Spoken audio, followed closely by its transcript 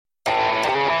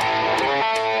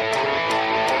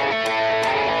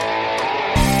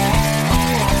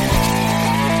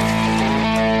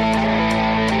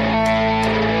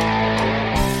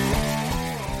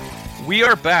We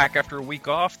are back after a week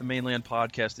off. The Mainland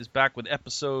Podcast is back with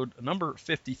episode number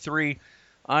 53.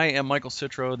 I am Michael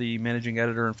Citro, the managing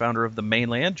editor and founder of The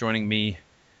Mainland. Joining me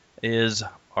is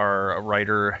our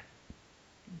writer,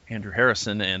 Andrew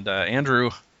Harrison. And Andrew,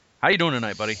 how you doing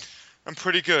tonight, buddy? I'm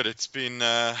pretty good. It's been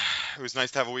it was nice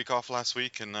to have a week off last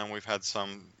week, and then we've had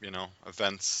some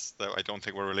events that I don't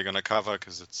think we're really going to cover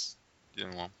because it's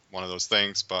one of those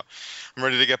things. But I'm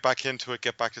ready to get back into it,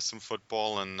 get back to some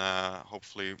football, and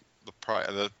hopefully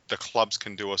the clubs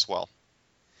can do us well.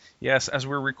 Yes, as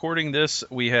we're recording this,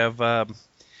 we have a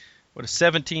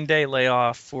 17-day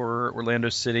layoff for Orlando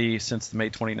City since the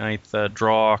May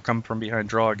 29th come from behind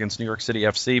draw against New York City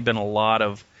FC. Been a lot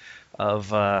of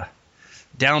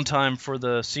downtime for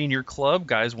the senior club.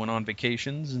 Guys went on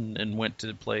vacations and went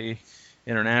to play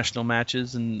international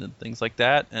matches and things like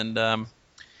that. And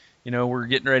we're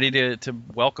getting ready to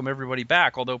welcome everybody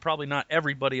back, although probably not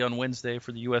everybody on Wednesday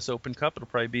for the U.S. Open Cup. It'll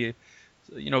probably be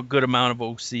a good amount of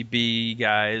OCB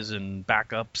guys and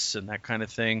backups and that kind of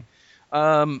thing.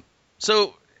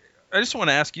 So I just want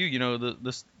to ask you,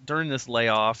 this during this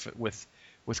layoff with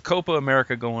Copa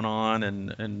America going on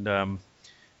and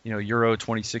Euro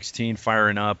 2016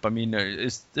 firing up. I mean,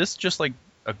 is this just like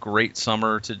a great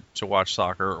summer to watch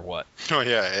soccer or what? Oh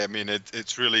yeah, I mean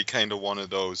it's really kind of one of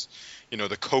those.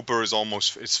 The Copa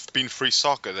it's been free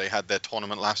soccer. They had their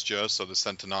tournament last year, so the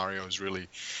Centenario has really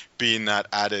been that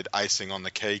added icing on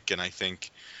the cake. And I think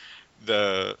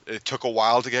it took a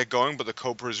while to get going, but the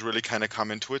Copa has really kind of come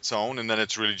into its own, and then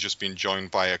it's really just been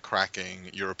joined by a cracking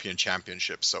European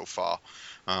Championship so far.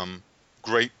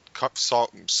 Great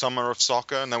summer of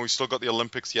soccer, and then we've still got the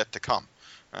Olympics yet to come.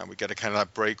 We get a kind of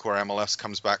that break where MLS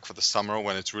comes back for the summer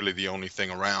when it's really the only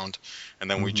thing around,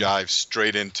 and then we dive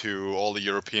straight into all the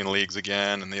European leagues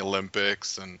again and the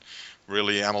Olympics, and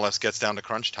really MLS gets down to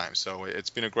crunch time. So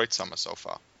it's been a great summer so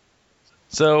far.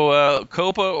 So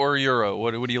Copa or Euro?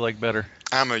 What do you like better?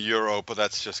 I'm a Euro, but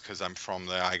that's just because I'm from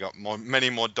there. I got many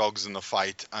more dogs in the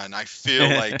fight, and I feel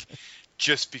like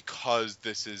just because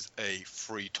this is a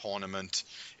free tournament,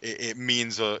 it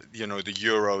means the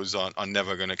Euros are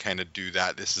never going to kind of do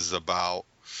that. This is about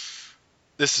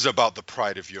the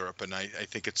pride of Europe, and I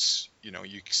think it's you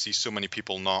see so many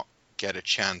people not get a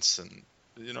chance, and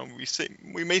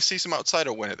we may see some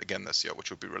outsider win it again this year, which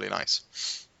would be really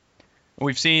nice.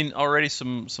 We've seen already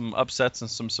some upsets and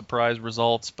some surprise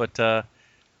results, but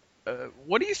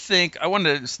what do you think? I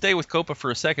wanted to stay with Copa for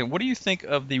a second. What do you think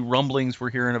of the rumblings we're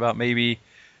hearing about maybe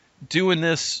doing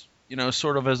this,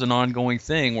 sort of as an ongoing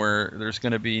thing where there's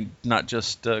going to be not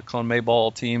just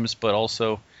CONMEBOL teams, but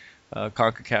also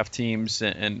CONCACAF teams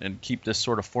and keep this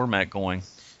sort of format going?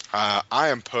 I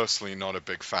am personally not a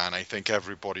big fan. I think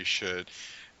everybody should.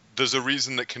 There's a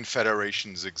reason that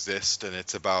confederations exist, and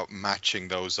it's about matching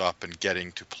those up and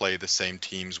getting to play the same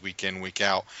teams week in, week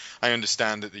out. I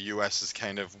understand that the U.S. is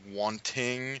kind of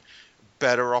wanting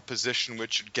better opposition,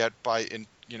 which should get by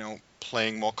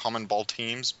playing more common ball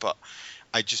teams, but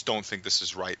I just don't think this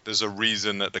is right. There's a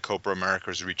reason that the Copa America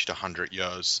has reached 100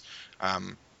 years.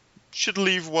 Should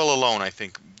leave well alone. I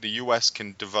think the U.S.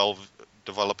 can develop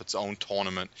its own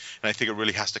tournament, and I think it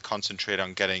really has to concentrate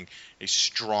on getting a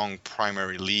strong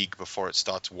primary league before it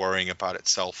starts worrying about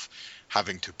itself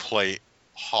having to play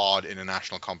hard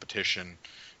international competition,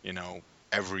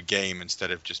 every game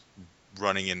instead of just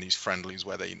running in these friendlies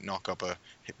where they knock up a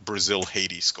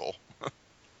Brazil-Haiti score.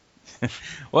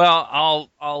 Well,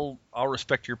 I'll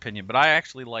respect your opinion, but I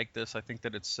actually like this. I think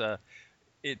that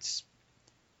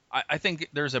I think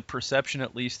there's a perception,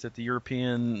 at least, that the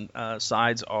European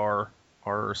sides are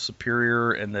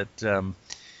superior, and that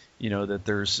that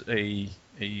there's a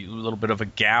little bit of a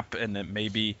gap, and that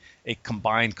maybe a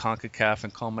combined CONCACAF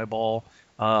and CONMEBOL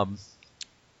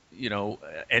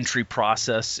entry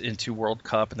process into World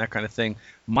Cup and that kind of thing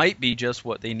might be just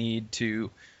what they need to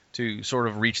sort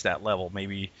of reach that level.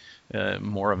 Maybe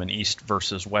more of an East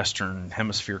versus Western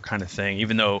hemisphere kind of thing,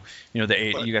 even though you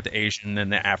got the Asian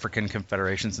and the African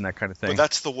confederations and that kind of thing. But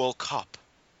that's the World Cup.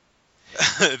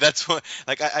 That's what,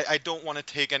 I don't want to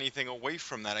take anything away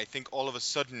from that. I think all of a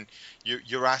sudden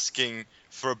you're asking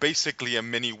for basically a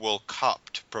mini World Cup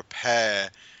to prepare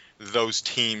those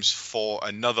teams for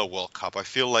another World Cup. I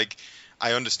feel like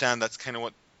I understand that's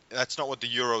not what the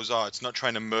Euros are. It's not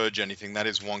trying to merge anything. That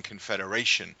is one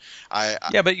confederation.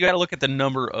 Yeah, but you got to look at the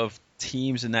number of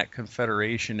teams in that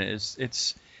confederation. And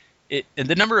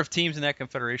the number of teams in that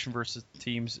confederation versus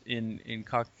teams in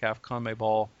CONCACAF,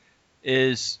 CONMEBOL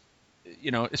is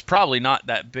it's probably not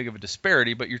that big of a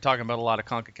disparity, but you're talking about a lot of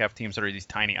CONCACAF teams that are these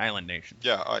tiny island nations.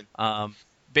 Yeah.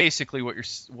 Basically,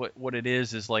 what it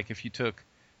is like if you took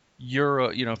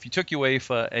if you took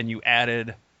UEFA and you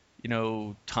added,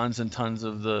 tons and tons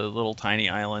of the little tiny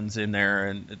islands in there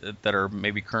and that are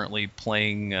maybe currently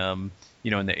playing, in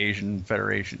the Asian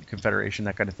Confederation,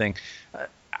 that kind of thing.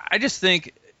 I just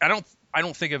think I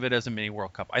don't think of it as a mini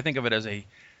World Cup. I think of it as a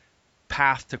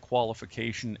path to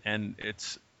qualification, and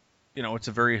it's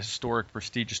a very historic,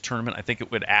 prestigious tournament. I think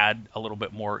it would add a little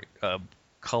bit more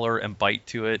color and bite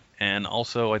to it, and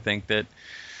also I think that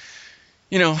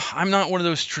I'm not one of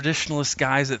those traditionalist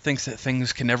guys that thinks that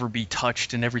things can never be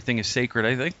touched and everything is sacred.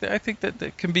 I think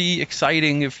that can be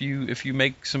exciting if you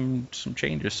make some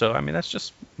changes. So I mean, that's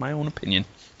just my own opinion.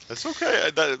 That's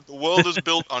okay. The world is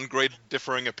built on great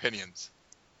differing opinions.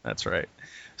 That's right.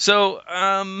 So,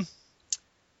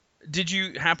 did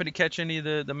you happen to catch any of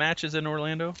the matches in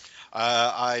Orlando?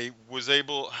 I was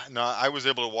able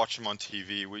to watch them on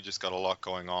TV. We just got a lot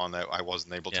going on that I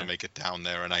wasn't able to make it down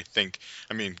there. And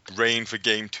rain for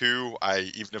game 2,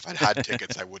 even if I'd had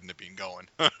tickets, I wouldn't have been going.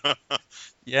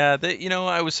 Yeah,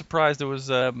 I was surprised. It was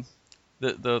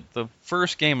the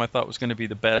first game I thought was going to be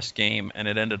the best game, and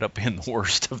it ended up being the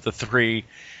worst of the 3.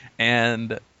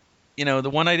 And the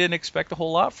one I didn't expect a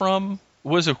whole lot from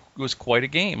was quite a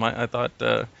game. I thought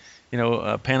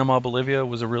Panama Bolivia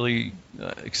was a really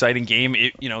exciting game.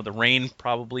 The rain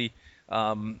probably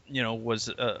was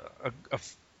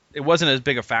it wasn't as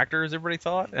big a factor as everybody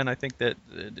thought, and I think that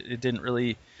it didn't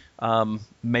really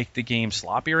make the game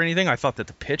sloppy or anything. I thought that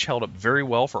the pitch held up very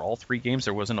well for all 3 games.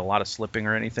 There wasn't a lot of slipping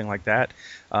or anything like that,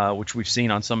 which we've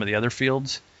seen on some of the other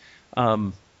fields.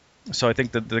 So I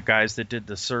think that the guys that did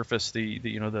the surface, the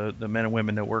men and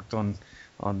women that worked on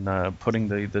putting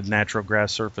the natural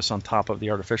grass surface on top of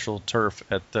the artificial turf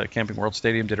at Camping World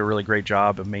Stadium did a really great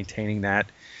job of maintaining that.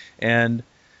 And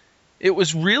it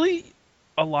was really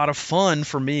a lot of fun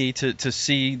for me to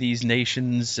see these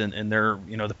nations and their,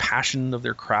 the passion of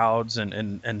their crowds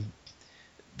and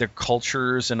their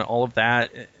cultures and all of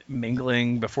that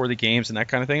mingling before the games and that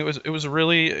kind of thing. It was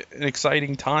really an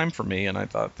exciting time for me, and I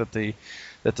thought that the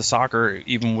soccer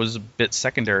even was a bit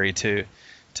secondary to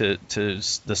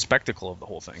the spectacle of the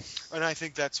whole thing. And I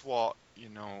think that's what,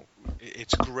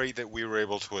 it's great that we were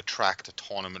able to attract a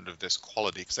tournament of this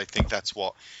quality, because I think that's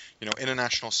what,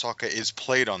 international soccer is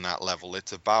played on that level.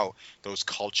 It's about those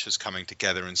cultures coming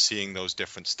together and seeing those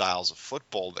different styles of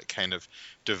football that kind of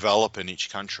develop in each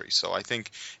country. So I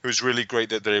think it was really great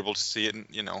that they're able to see it.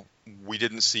 And, we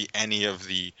didn't see any of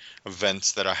the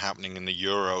events that are happening in the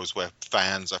Euros where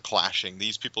fans are clashing.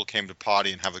 These people came to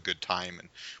party and have a good time, and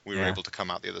we were able to come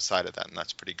out the other side of that, and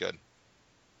that's pretty good.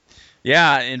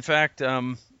 Yeah, in fact,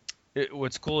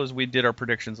 what's cool is we did our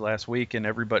predictions last week, and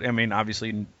everybody,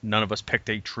 obviously none of us picked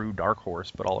a true dark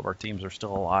horse, but all of our teams are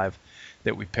still alive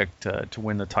that we picked to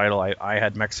win the title. I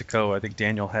had Mexico. I think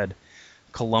Daniel had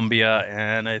Colombia,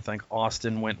 and I think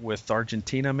Austin went with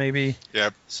Argentina, maybe.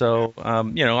 Yep. So,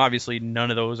 obviously none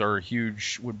of those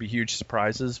would be huge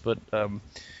surprises, but,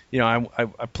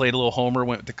 I played a little homer,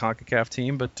 went with the CONCACAF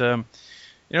team, but,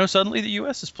 suddenly the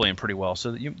U.S. is playing pretty well,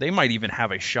 so they might even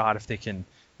have a shot if they can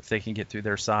get through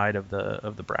their side of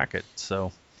the bracket.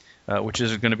 So, which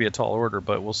is going to be a tall order,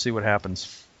 but we'll see what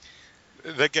happens.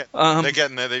 They're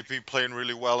getting there. They've been playing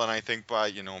really well, and I think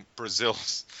by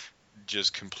Brazil's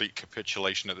just complete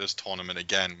capitulation at this tournament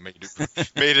again made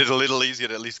it a little easier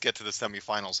to at least get to the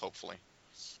semifinals, hopefully.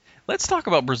 Let's talk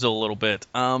about Brazil a little bit.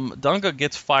 Dunga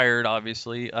gets fired,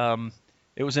 obviously.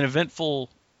 It was an eventful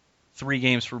 3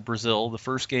 games for Brazil. The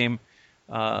first game,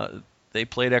 they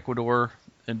played Ecuador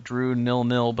and drew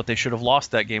 0-0, but they should have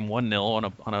lost that game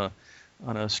 1-0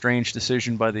 on a strange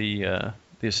decision by the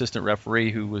assistant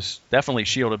referee, who was definitely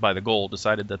shielded by the goal,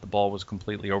 decided that the ball was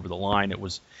completely over the line. It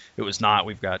was not.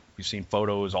 We've seen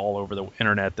photos all over the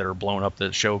internet that are blown up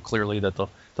that show clearly that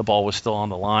the ball was still on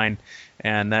the line,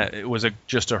 and that it was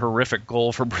just a horrific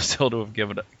goal for Brazil to have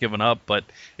given up, but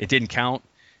it didn't count,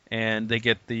 and they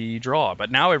get the draw. But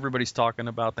now everybody's talking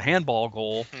about the handball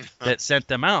goal that sent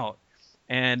them out,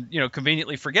 and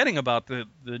conveniently forgetting about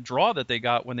the draw that they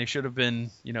got when they should have been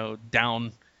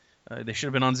down. They should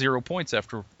have been on 0 points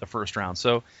after the first round.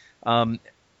 So,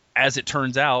 as it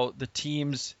turns out, the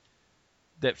teams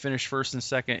that finished first and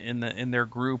second in their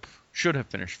group should have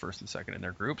finished first and second in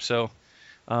their group. So,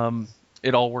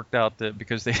 it all worked out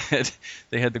because they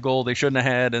had the goal they shouldn't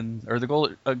have had, the goal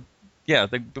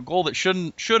the goal that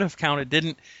should have counted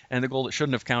didn't, and the goal that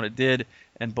shouldn't have counted did,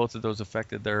 and both of those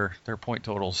affected their point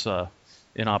totals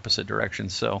in opposite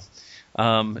directions. So,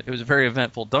 it was very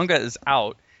eventful. Dunga is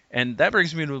out. And that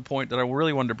brings me to the point that I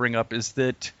really wanted to bring up, is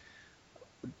that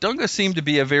Dunga seemed to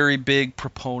be a very big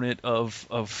proponent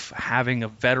of having a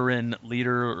veteran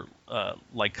leader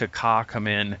like Kaká come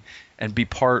in and be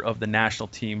part of the national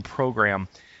team program.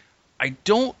 I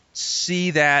don't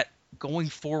see that going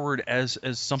forward as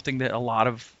something that a lot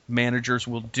of managers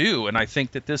will do. And I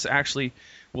think that this actually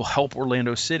will help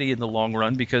Orlando City in the long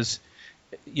run because,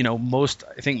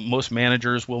 I think most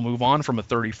managers will move on from a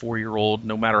 34-year-old,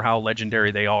 no matter how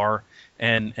legendary they are,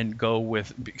 and go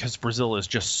with, because Brazil is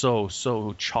just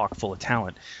so chock full of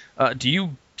talent. Do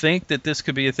you think that this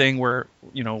could be a thing where,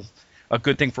 a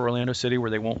good thing for Orlando City where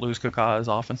they won't lose Kaká as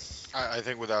often? I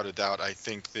think without a doubt, I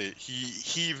think that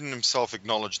he even himself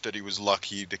acknowledged that he was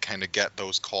lucky to kind of get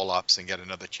those call-ups and get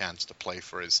another chance to play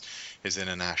for his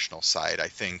international side. I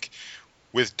think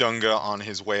with Dunga on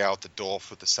his way out the door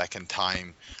for the second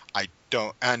time,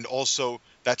 and also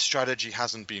that strategy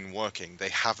hasn't been working. They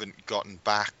haven't gotten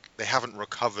back. They haven't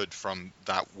recovered from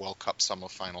that World Cup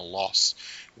semifinal loss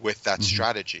with that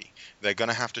strategy. They're going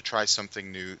to have to try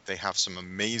something new. They have some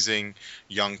amazing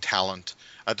young talent.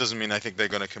 That doesn't mean I think they're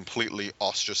going to completely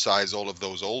ostracize all of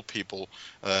those old people.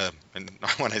 And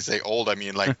when I say old, I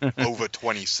mean like over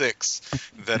 26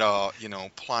 that are,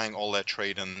 plying all their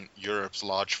trade in Europe's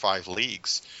large 5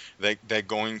 leagues. They're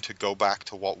going to go back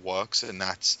to what works, and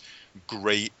that's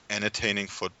great, entertaining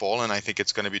football, and I think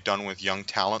it's going to be done with young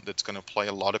talent that's going to play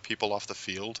a lot of people off the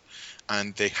field,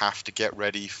 and they have to get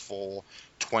ready for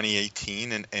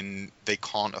 2018, and they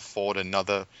can't afford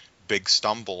another big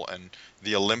stumble. And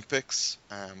the Olympics,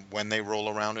 when they roll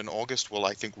around in August, will,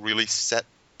 I think, really set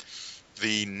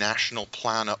the national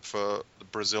plan up for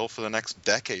Brazil for the next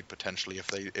decade, potentially,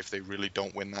 if they really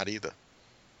don't win that either.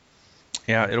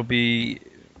 Yeah, it'll be,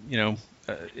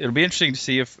 it'll be interesting to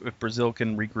see if Brazil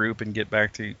can regroup and get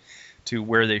back to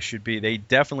where they should be. They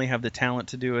definitely have the talent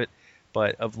to do it,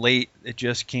 but of late it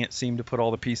just can't seem to put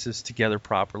all the pieces together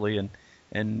properly.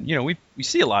 And we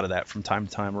see a lot of that from time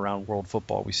to time around world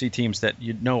football. We see teams that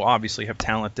obviously have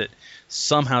talent that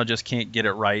somehow just can't get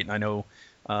it right. And I know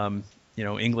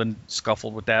England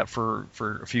scuffled with that for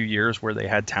a few years where they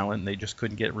had talent and they just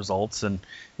couldn't get results in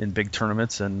big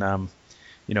tournaments. And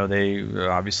they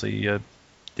obviously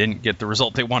didn't get the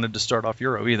result they wanted to start off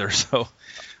Euro either. So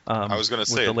I was going to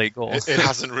say the late goals. It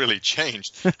hasn't really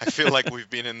changed. I feel like we've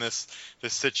been in this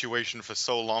situation for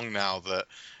so long now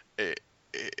that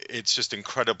it's just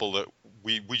incredible that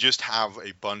we just have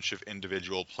a bunch of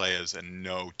individual players and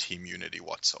no team unity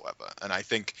whatsoever. And I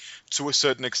think to a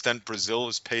certain extent Brazil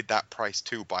has paid that price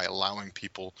too by allowing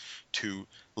people to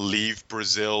leave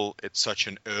Brazil at such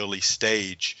an early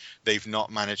stage. They've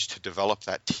not managed to develop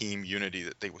that team unity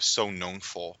that they were so known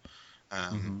for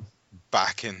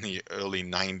back in the early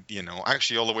 90s,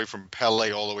 actually all the way from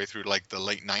Pele all the way through like the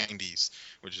late 90s,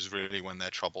 which is really when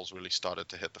their troubles really started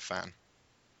to hit the fan.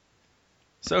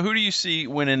 So who do you see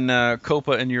winning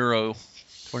Copa and Euro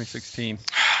 2016?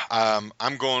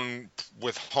 I'm going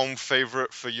with home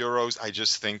favorite for Euros. I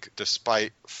just think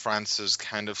despite France's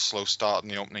kind of slow start in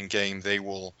the opening game, they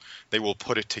will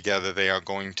put it together. They are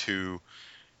going to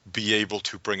be able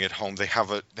to bring it home. They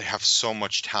have so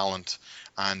much talent,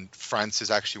 and France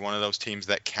is actually one of those teams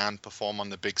that can perform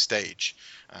on the big stage.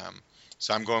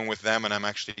 So I'm going with them, and I'm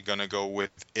actually going to go with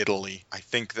Italy. I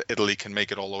think that Italy can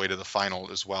make it all the way to the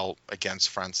final as well against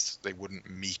France. They wouldn't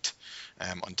meet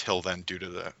until then due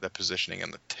to their positioning in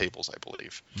the tables, I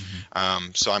believe.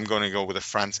 So I'm going to go with a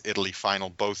France-Italy final,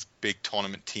 both big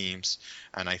tournament teams,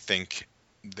 and I think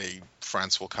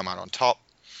France will come out on top.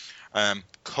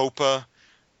 Copa,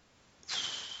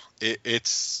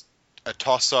 it's a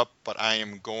toss-up, but I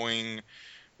am going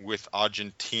with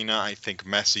Argentina. I think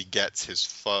Messi gets his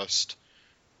first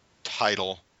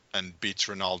title and beats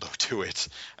Ronaldo to it,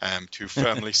 to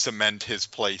firmly cement his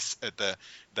place at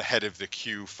the head of the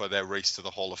queue for their race to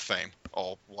the Hall of Fame,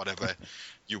 or whatever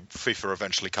FIFA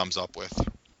eventually comes up with.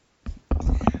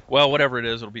 Well, whatever it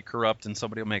is, it'll be corrupt and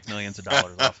somebody will make millions of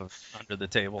dollars off of under the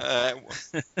table. Hey,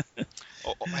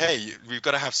 we've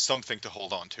got to have something to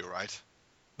hold on to, right?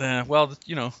 Well,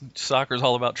 soccer's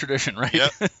all about tradition, right?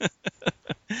 Yep.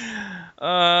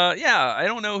 Yeah, I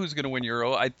don't know who's going to win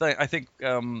Euro. I think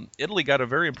Italy got a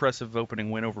very impressive opening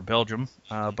win over Belgium,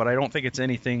 but I don't think it's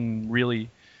anything really.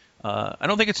 I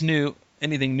don't think it's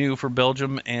anything new for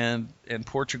Belgium and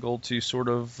Portugal to sort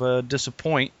of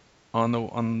disappoint on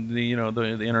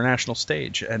the international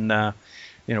stage. And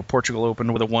Portugal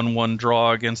opened with a 1-1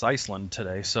 draw against Iceland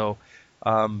today. So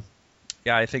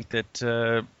yeah, I think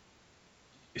that.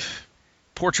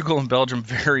 Portugal and Belgium,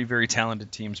 very, very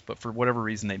talented teams, but for whatever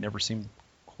reason, they never seem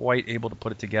quite able to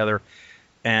put it together.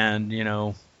 And,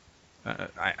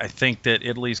 I think that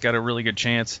Italy's got a really good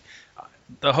chance.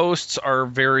 The hosts are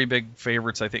very big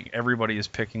favorites. I think everybody is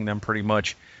picking them pretty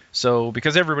much. So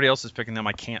because everybody else is picking them,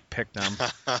 I can't pick them.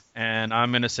 And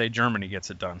I'm going to say Germany gets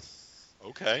it done.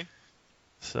 Okay.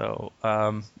 So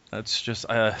that's just,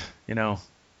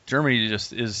 Germany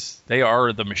they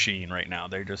are the machine right now.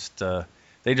 They just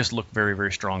look very,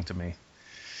 very strong to me.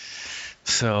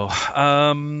 So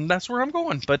that's where I'm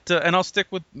going. But and I'll stick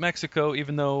with Mexico,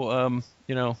 even though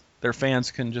their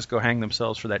fans can just go hang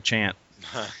themselves for that chant.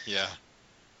 Yeah.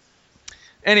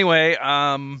 Anyway,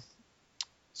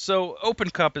 so Open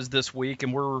Cup is this week,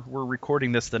 and we're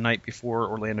recording this the night before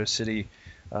Orlando City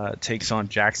takes on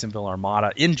Jacksonville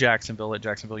Armada in Jacksonville at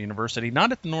Jacksonville University.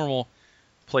 Not at the normal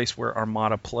place where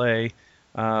Armada play,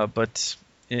 but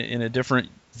in a different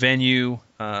venue.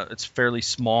 It's fairly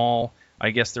small. I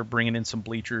guess they're bringing in some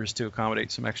bleachers to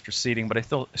accommodate some extra seating, but I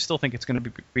still think it's going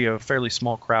to be a fairly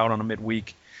small crowd on a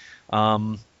midweek.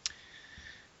 And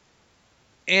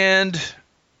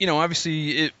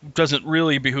obviously it doesn't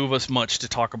really behoove us much to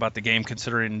talk about the game,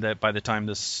 considering that by the time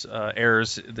this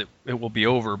airs, that it will be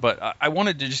over. But I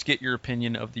wanted to just get your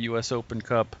opinion of the U.S. Open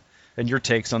Cup and your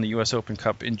takes on the U.S. Open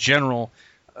Cup in general.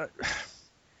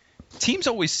 Teams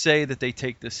always say that they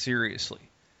take this seriously,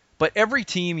 but every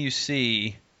team you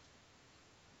see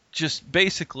just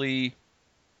basically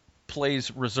plays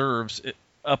reserves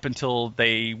up until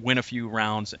they win a few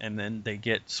rounds, and then they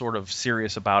get sort of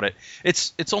serious about it.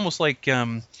 It's almost like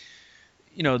the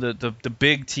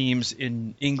big teams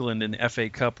in England in the FA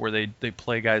Cup, where they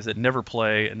play guys that never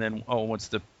play, and then once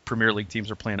the Premier League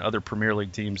teams are playing other Premier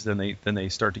League teams, then they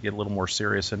start to get a little more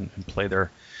serious and play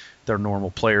their normal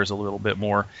players a little bit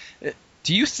more.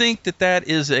 Do you think that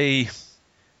is a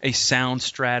sound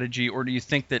strategy, or do you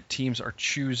think that teams are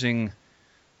choosing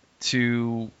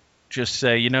to just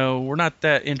say, we're not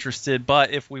that interested,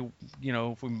 but if we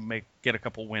get a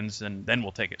couple wins, then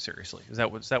we'll take it seriously? Is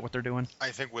that what they're doing?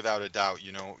 I think without a doubt,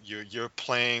 you're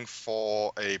playing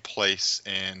for a place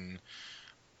in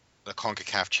the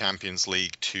CONCACAF Champions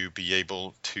League to be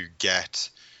able to get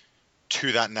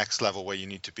to that next level where you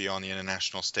need to be on the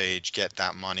international stage, get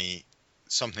that money.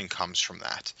 Something comes from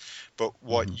that. But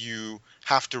what you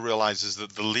have to realize is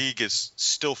that the league is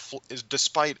still,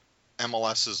 despite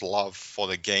MLS's love for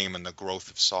the game and the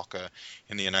growth of soccer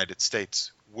in the United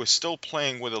States, we're still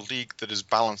playing with a league that is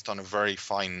balanced on a very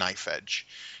fine knife edge.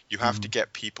 You have to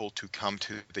get people to come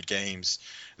to the games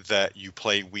that you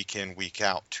play week in, week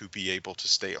out to be able to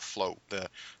stay afloat.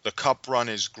 The cup run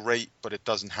is great, but it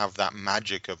doesn't have that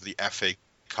magic of the FA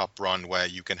Cup run where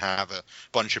you can have a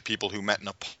bunch of people who met in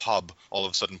a pub all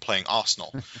of a sudden playing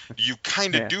Arsenal. You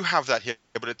kind of do have that here,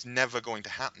 but it's never going to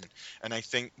happen. And I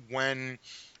think when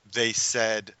they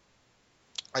said,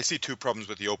 I see two problems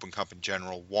with the Open Cup in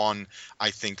general. One,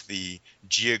 I think the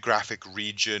geographic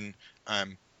region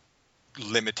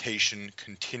limitation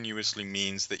continuously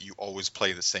means that you always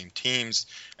play the same teams.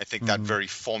 I think that very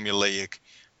formulaic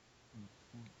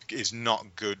is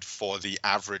not good for the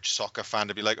average soccer fan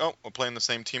to be like, oh, we're playing the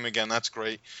same team again. That's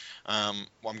great. I'm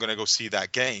going to go see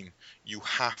that game. You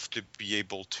have to be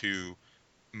able to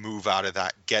move out of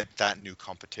that, get that new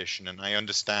competition. And I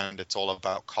understand it's all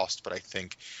about cost, but I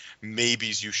think maybe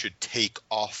you should take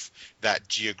off that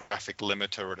geographic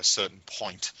limiter at a certain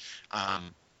point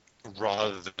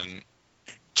rather than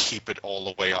keep it all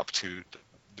the way up to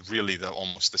really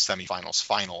almost the semifinals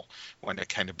final when it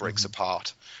kind of breaks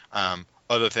apart.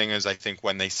 Other thing is, I think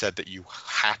when they said that you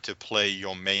had to play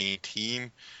your main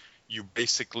team, you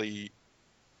basically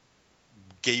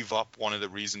gave up one of the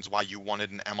reasons why you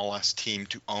wanted an MLS team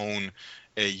to own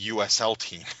a USL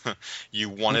team. You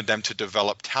wanted them to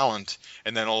develop talent,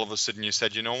 and then all of a sudden you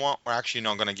said, you know what, we're actually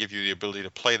not going to give you the ability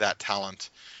to play that talent.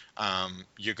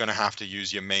 You're going to have to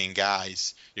use your main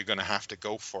guys. You're going to have to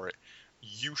go for it.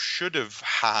 You should have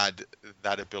had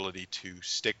that ability to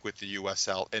stick with the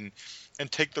USL and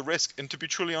take the risk. And to be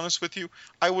truly honest with you,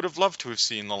 I would have loved to have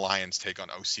seen the Lions take on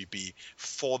OCB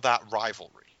for that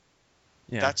rivalry.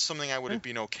 Yeah. That's something I would have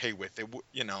been okay with. They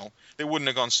wouldn't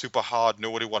have gone super hard.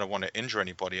 Nobody would have wanted to injure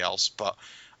anybody else, but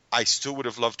I still would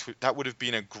have loved to. That would have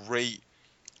been a great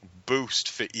boost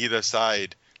for either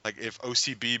side. Like if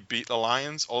OCB beat the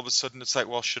Lions, all of a sudden it's like,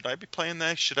 well, should I be playing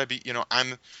there? Should I be,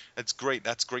 it's great.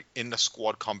 That's great in the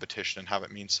squad competition and have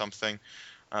it mean something.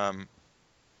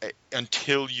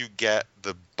 Until you get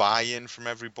the buy-in from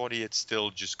everybody, it's still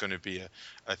just going to be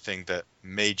a thing that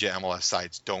major MLS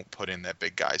sides don't put in their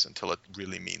big guys until it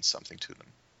really means something to them.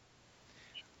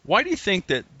 Why do you think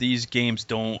that these games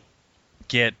don't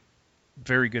get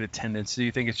very good attendance? Do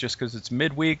you think it's just because it's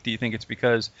midweek? Do you think it's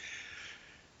because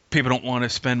people don't want to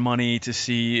spend money to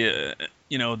see,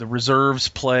 the reserves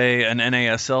play an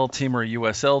NASL team or a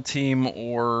USL team,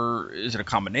 or is it a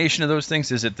combination of those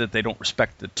things? Is it that they don't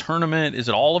respect the tournament? Is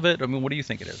it all of it? I mean, what do you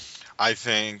think it is? I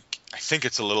think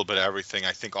it's a little bit of everything.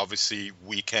 I think obviously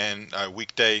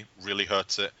weekday really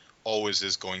hurts it. Always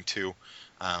is going to.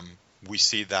 We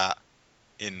see that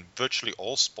in virtually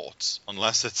all sports,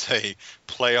 unless it's a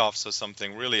playoffs or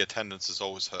something. Really, attendance is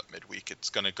always hurt midweek.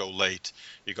 It's going to go late.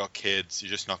 You got kids.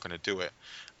 You're just not going to do it.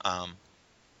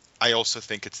 I also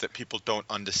think it's that people don't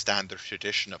understand the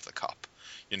tradition of the Cup.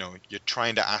 You're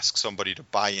trying to ask somebody to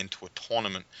buy into a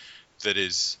tournament that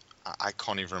is, I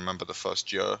can't even remember the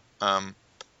first year.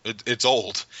 It's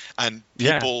old, and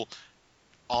people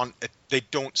they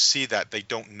don't see that. They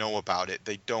don't know about it.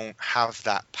 They don't have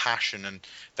that passion and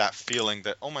that feeling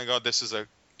that, oh my God, this is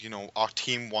our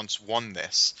team once won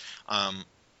this.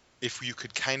 If you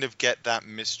could kind of get that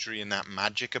mystery and that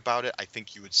magic about it, I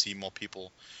think you would see more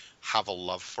people have a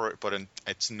love for it. But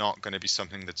it's not going to be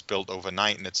something that's built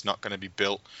overnight, and it's not going to be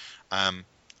built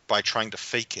by trying to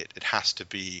fake it. It has to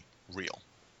be real.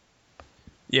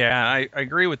 Yeah, I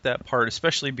agree with that part,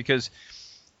 especially because,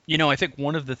 I think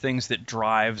one of the things that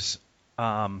drives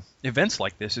events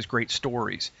like this is great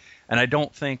stories. And I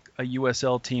don't think a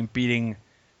USL team beating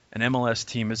an MLS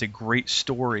team is a great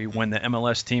story when the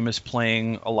MLS team is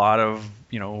playing a lot of,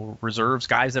 reserves,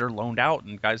 guys that are loaned out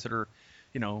and guys that are,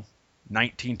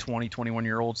 19, 20,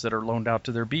 21-year-olds that are loaned out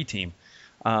to their B team.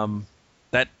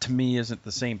 That, to me, isn't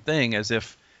the same thing as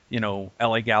if,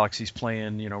 LA Galaxy's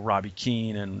playing, Robbie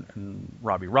Keane and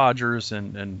Robbie Rogers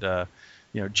and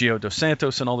Gio Dos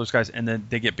Santos and all those guys, and then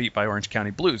they get beat by Orange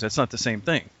County Blues. That's not the same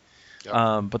thing.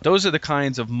 Yep. But those are the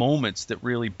kinds of moments that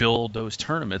really build those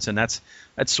tournaments, and that's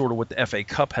sort of what the FA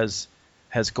Cup has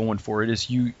going for it.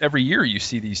 Is every year you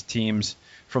see these teams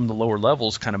from the lower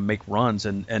levels kind of make runs,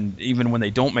 and even when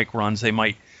they don't make runs, they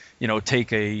might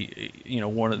take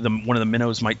one of the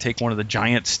minnows might take one of the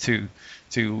giants to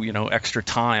extra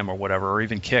time or whatever, or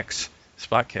even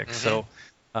spot kicks. Mm-hmm.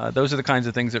 So those are the kinds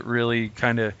of things that really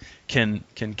kind of can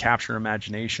capture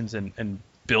imaginations and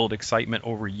build excitement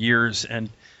over years. And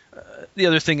the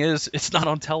other thing is, it's not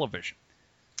on television.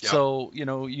 Yep. So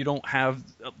you don't have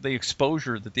the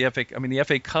exposure that the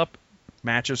FA Cup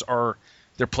matches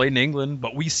they're played in England,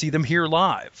 but we see them here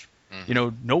live.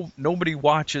 Mm-hmm. Nobody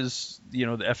watches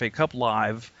the FA Cup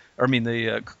live, or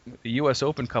the U.S.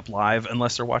 Open Cup live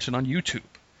unless they're watching on YouTube.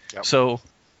 Yep. So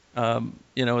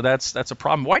that's a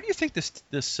problem. Why do you think this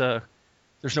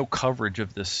there's no coverage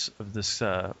of this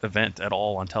event at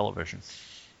all on television?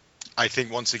 I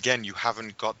think once again you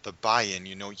haven't got the buy-in.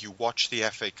 You watch the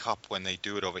FA Cup when they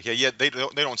do it over here. Yeah, they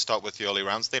don't start with the early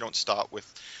rounds. They don't start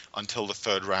until the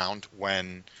third round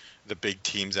when the big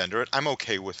teams enter it. I'm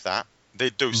okay with that. They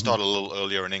do start a little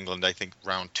earlier in England. I think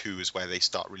round 2 is where they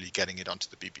start really getting it onto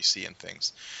the BBC and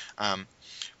things.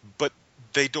 But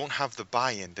they don't have the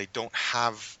buy-in. They don't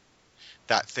have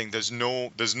that thing. There's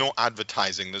no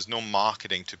advertising. There's no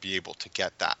marketing to be able to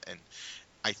get that. And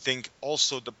I think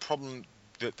also the problem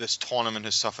that this tournament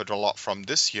has suffered a lot from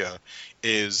this year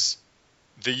is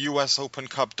the US Open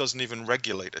Cup doesn't even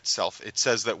regulate itself. It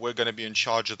says that we're going to be in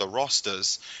charge of the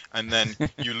rosters, and then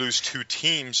you lose 2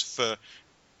 teams for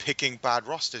picking bad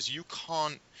rosters. You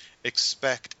can't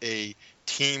expect a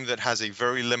team that has a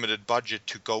very limited budget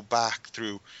to go back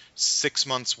through 6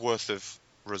 months worth of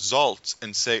results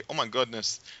and say, oh my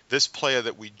goodness, this player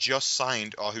that we just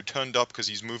signed or who turned up because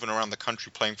he's moving around the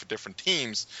country playing for different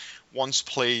teams once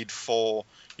played for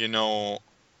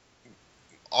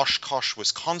Oshkosh,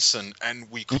 Wisconsin, and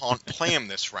we can't play him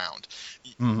this round.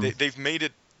 Mm-hmm.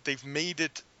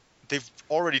 They've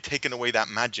already taken away that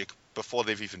magic before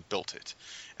they've even built it,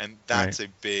 and that's a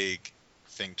big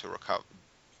thing to recover.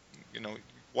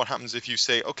 What happens if you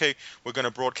say, okay, we're going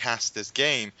to broadcast this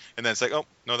game, and then it's like, oh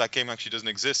no, that game actually doesn't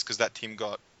exist because that team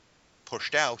got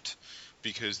pushed out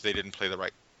because they didn't play the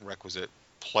right requisite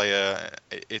player.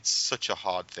 It's such a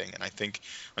hard thing, and I think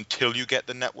until you get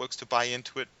the networks to buy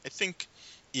into it, I think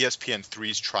ESPN3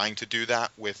 is trying to do that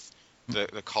with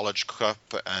the College Cup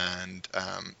and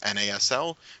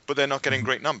NASL, but they're not getting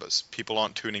great numbers. People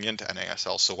aren't tuning into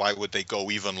NASL, so why would they go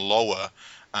even lower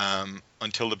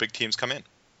until the big teams come in?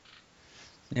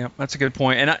 Yeah, that's a good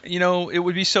point. And it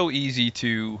would be so easy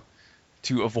to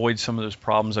avoid some of those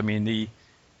problems. I mean,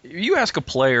 you ask a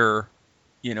player,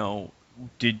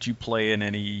 did you play in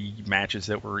any matches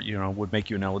that were, would make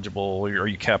you ineligible, or are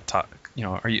you cup tied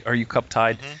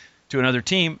mm-hmm. to another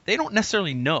team? They don't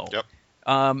necessarily know. Yep.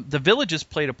 The Villages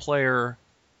played a player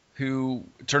who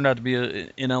turned out to be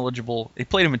ineligible. They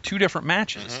played him in 2 different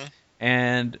matches, mm-hmm.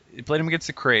 and they played him against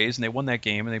the Crays, and they won that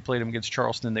game. And they played him against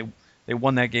Charleston. They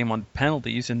won that game on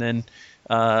penalties, and then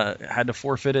had to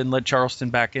forfeit it and let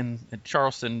Charleston back in. And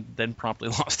Charleston then promptly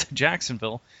lost to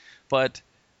Jacksonville. But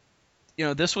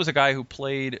this was a guy who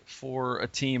played for a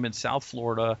team in South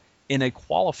Florida in a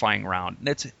qualifying round.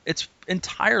 And it's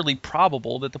entirely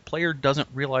probable that the player doesn't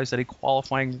realize that a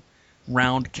qualifying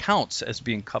round counts as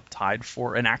being cup tied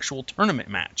for an actual tournament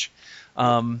match.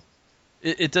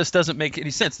 It just doesn't make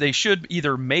any sense. They should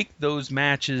either make those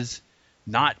matches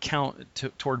not count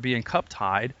toward being cup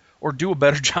tied, or do a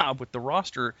better job with the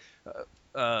roster,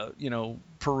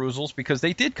 perusals, because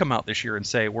they did come out this year and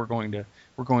say we're going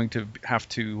to have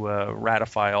to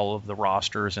ratify all of the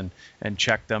rosters and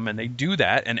check them, and they do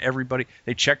that, and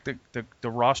they check the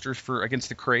rosters for against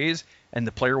the Craze, and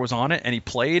the player was on it, and he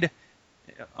played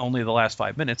only the last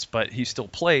 5 minutes, but he still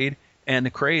played, and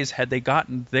the Craze, had they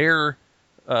gotten their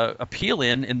appeal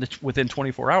within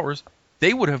 24 hours,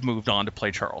 they would have moved on to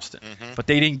play Charleston. Mm-hmm. But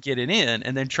they didn't get it in,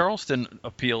 and then Charleston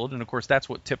appealed, and of course that's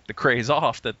what tipped the Craze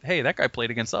off, that, hey, that guy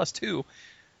played against us too.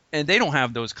 And they don't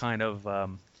have those kind of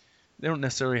they don't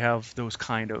necessarily have those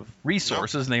kind of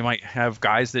resources. No. And they might have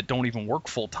guys that don't even work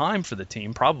full time for the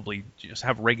team, probably just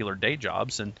have regular day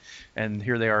jobs, and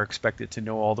here they are expected to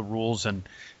know all the rules, and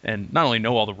not only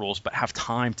know all the rules, but have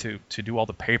time to do all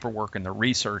the paperwork and the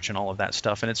research and all of that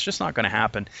stuff. And it's just not going to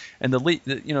happen. And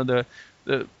the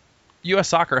U.S.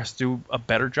 Soccer has to do a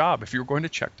better job. If you're going to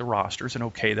check the rosters and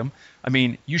okay them, I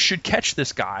mean, you should catch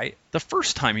this guy the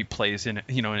first time he plays and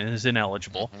is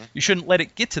ineligible. Mm-hmm. You shouldn't let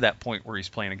it get to that point where he's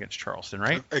playing against Charleston,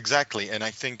 right? Exactly. And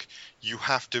I think you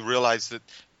have to realize that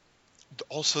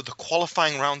also the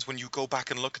qualifying rounds, when you go back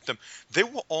and look at them, they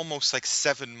were almost like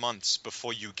 7 months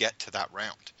before you get to that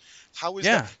round. How is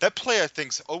that? That player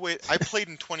thinks, oh, wait, I played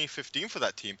in 2015 for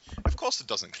that team. Of course it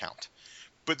doesn't count.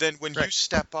 But then when you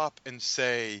step up and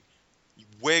say,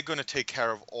 we're going to take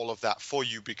care of all of that for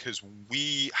you because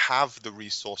we have the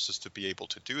resources to be able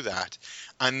to do that.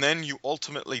 And then you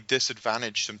ultimately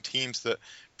disadvantage some teams that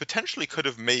potentially could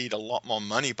have made a lot more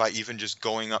money by even just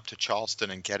going up to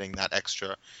Charleston and getting that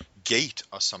extra gate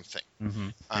or something. Mm-hmm.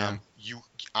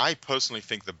 I personally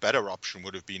think the better option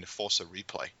would have been to force a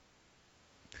replay.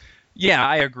 Yeah,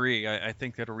 I agree. I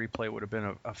think that a replay would have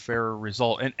been a fairer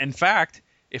result. And in fact,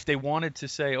 if they wanted to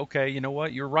say, okay, you know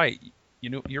what, you're right.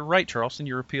 You're right, Charleston.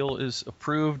 Your appeal is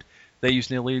approved. They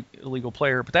used an illegal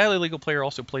player, but that illegal player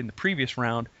also played in the previous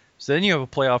round. So then you have a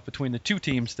playoff between the two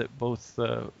teams that both,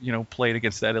 played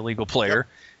against that illegal player,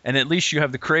 and at least you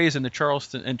have the Craze and the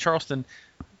Charleston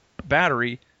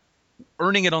Battery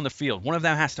earning it on the field. One of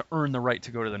them has to earn the right to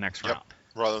go to the next round,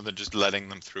 rather than just letting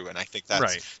them through. And I think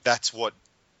that's what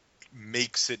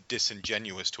makes it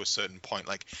disingenuous to a certain point.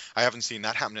 Like, I haven't seen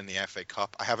that happen in the FA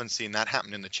Cup. I haven't seen that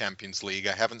happen in the Champions League.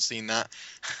 I haven't seen that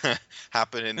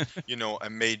happen in, a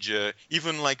major,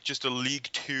 even like just a League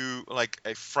Two, like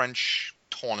a French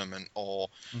tournament, or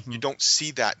you don't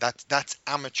see that. That's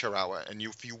amateur hour. And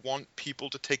if you want people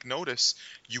to take notice,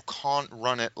 you can't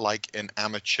run it like an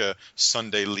amateur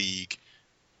Sunday League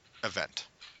event.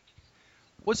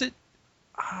 Was it,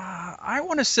 I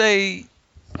want to say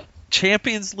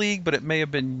Champions League, but it may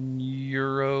have been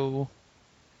Europa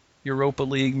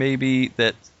League maybe,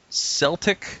 that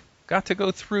Celtic got to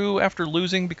go through after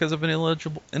losing because of an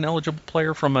ineligible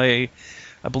player from I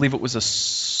believe it was a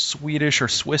Swedish or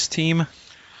Swiss team.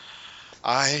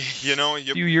 A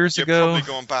few years ago. You're probably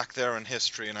going back there in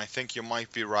history, and I think you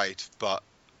might be right, but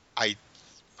I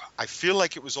feel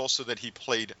like it was also that he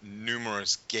played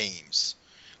numerous games.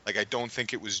 Like, I don't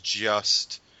think it was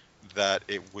just that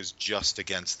it was just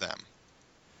against them.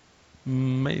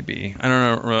 Maybe. I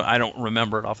don't know. I don't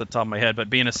remember it off the top of my head, but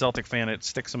being a Celtic fan, it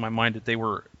sticks in my mind that they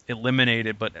were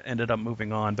eliminated but ended up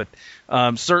moving on. But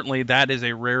certainly that is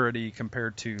a rarity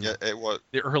compared to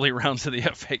the early rounds of the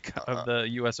FA Cup, of the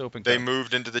U.S. Open Cup. They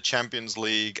moved into the Champions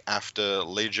League after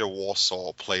Legia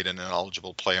Warsaw played an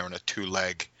ineligible player in a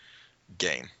two-leg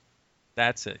game.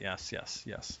 That's it.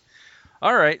 Yes.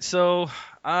 All right, so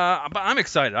I'm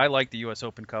excited. I like the U.S.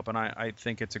 Open Cup, and I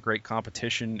think it's a great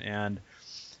competition, and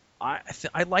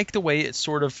I like the way it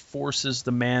sort of forces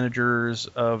the managers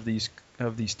of these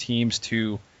teams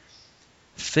to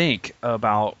think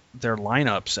about their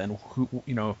lineups and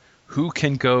who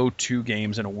can go 2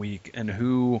 games in a week and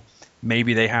who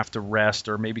maybe they have to rest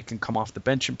or maybe can come off the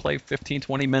bench and play 15,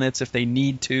 20 minutes if they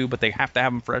need to, but they have to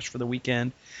have them fresh for the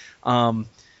weekend.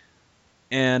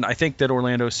 And I think that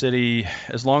Orlando City,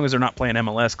 as long as they're not playing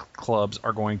MLS clubs,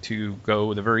 are going to go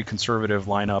with a very conservative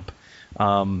lineup,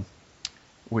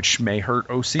 which may hurt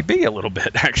OCB a little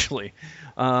bit, actually.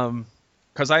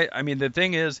 Because, the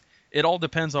thing is, it all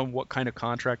depends on what kind of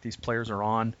contract these players are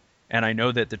on. And I know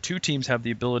that the two teams have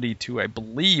the ability to, I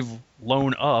believe,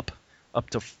 loan up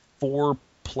to 4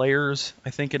 players,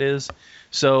 I think it is.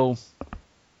 So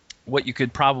what you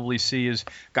could probably see is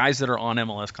guys that are on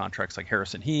MLS contracts like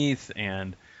Harrison Heath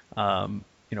and,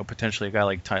 potentially a guy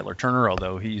like Tyler Turner,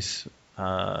 although he's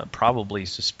probably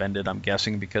suspended, I'm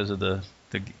guessing, because of the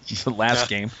last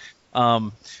game.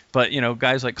 But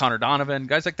guys like Connor Donovan,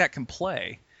 guys like that can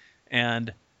play,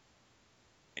 and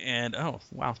oh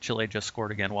wow, Chile just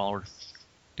scored again while we're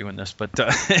doing this. But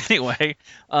anyway,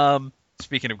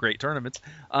 speaking of great tournaments,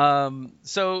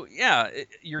 so yeah,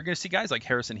 you're going to see guys like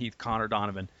Harrison Heath, Connor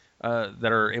Donovan,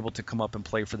 that are able to come up and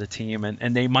play for the team,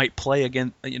 and they might play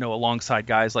again, alongside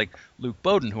guys like Luke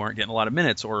Bowden who aren't getting a lot of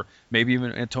minutes, or maybe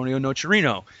even Antonio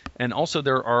Nocerino. And also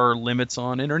there are limits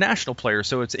on international players,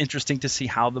 so it's interesting to see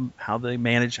how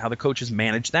the coaches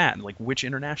manage that, and like which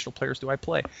international players do I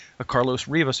play. Carlos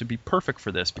Rivas would be perfect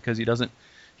for this because he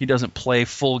doesn't play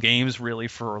full games really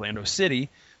for Orlando City.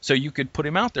 So you could put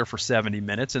him out there for 70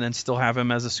 minutes and then still have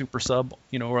him as a super sub,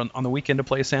 on the weekend to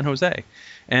play San Jose.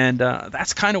 And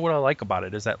that's kind of what I like about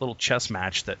it, is that little chess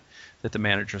match that the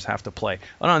managers have to play.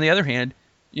 And on the other hand,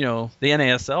 the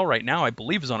NASL right now, I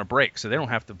believe, is on a break, so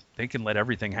they can let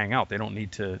everything hang out. They don't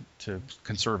need to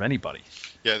conserve anybody.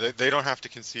 Yeah, they don't have to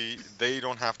concede. They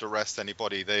don't have to rest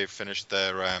anybody. They've finished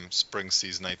their spring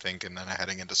season, I think, and then are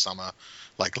heading into summer,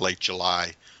 like late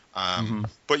July.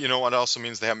 But what also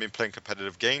means they haven't been playing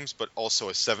competitive games, but also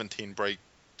a 70-day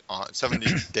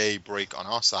break on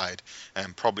our side,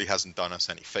 and probably hasn't done us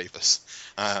any favors.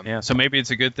 So maybe it's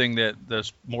a good thing that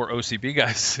there's more OCB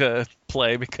guys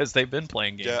play, because they've been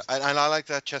playing games. Yeah, and I like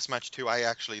that chess match too. I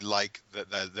actually like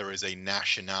that there is a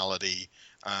nationality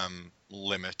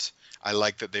limit. I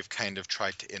like that they've kind of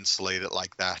tried to insulate it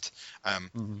like that.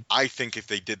 I think if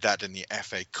they did that in the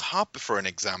FA Cup, for an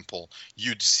example,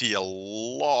 you'd see a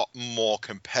lot more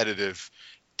competitive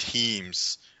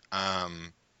teams, or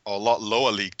a lot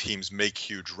lower league teams, make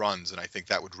huge runs, and I think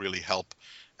that would really help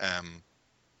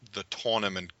the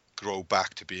tournament grow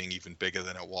back to being even bigger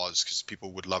than it was, because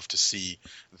people would love to see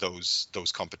those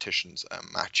competitions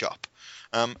match up.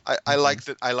 I like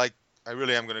that. I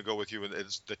really am going to go with you.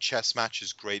 The chess match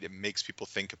is great. It makes people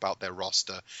think about their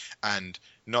roster, and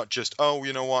not just, oh,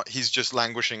 you know what, he's just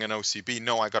languishing in OCB.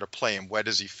 No, I got to play him. Where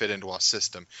does he fit into our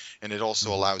system? And it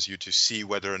also allows you to see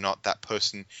whether or not that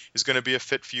person is going to be a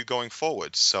fit for you going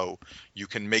forward. So you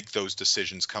can make those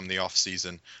decisions come the off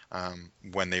season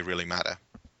when they really matter.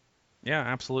 Yeah,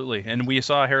 absolutely. And we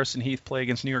saw Harrison Heath play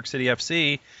against New York City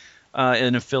FC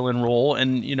in a fill-in role,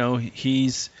 and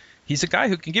he's a guy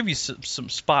who can give you some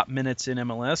spot minutes in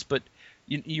MLS, but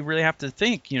you really have to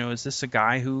think, is this a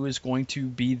guy who is going to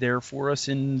be there for us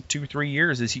in 2-3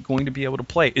 years? Is he going to be able to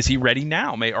play? Is he ready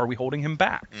now? Are we holding him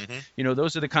back?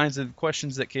 Those are the kinds of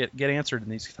questions that get answered in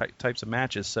these types of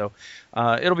matches. So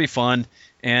it'll be fun,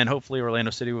 and hopefully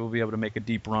Orlando City will be able to make a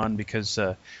deep run, because,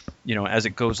 as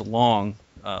it goes along,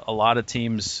 a lot of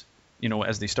teams,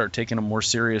 as they start taking them more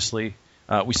seriously.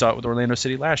 We saw it with Orlando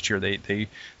City last year.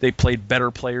 They played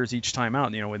better players each time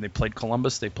out. When they played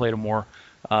Columbus, they played a more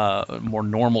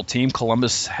normal team.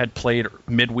 Columbus had played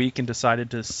midweek and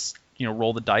decided to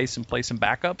roll the dice and play some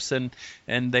backups,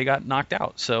 and they got knocked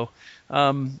out. So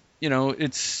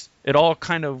it all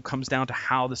kind of comes down to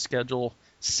how the schedule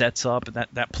sets up, and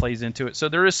that plays into it. So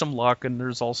there is some luck, and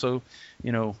there's also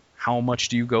how much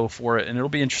do you go for it, and it'll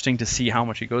be interesting to see how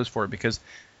much he goes for it, because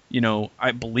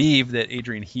I believe that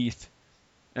Adrian Heath.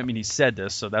 I mean, he said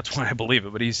this, so that's why I believe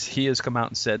it. But he has come out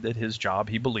and said that his job,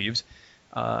 he believes,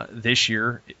 this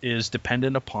year is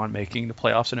dependent upon making the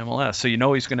playoffs in MLS. So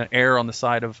he's going to err on the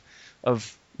side of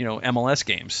MLS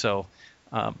games. So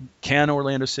can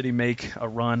Orlando City make a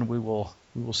run? We will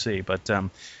see. But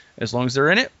as long as they're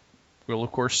in it, we'll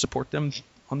of course support them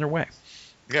on their way.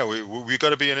 Yeah, we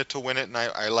got to be in it to win it, and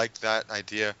I like that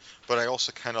idea. But I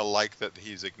also kind of like that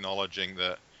he's acknowledging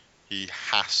that he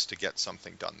has to get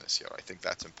something done this year. I think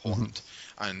that's important.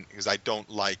 And because I don't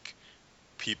like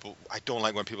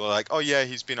when people are like, oh yeah,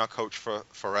 he's been our coach for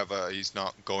forever, he's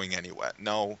not going anywhere.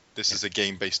 No, this is a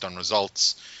game based on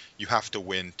results. You have to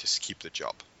win to keep the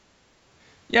job.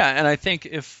 Yeah, and I think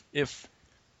if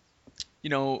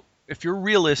you're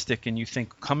realistic and you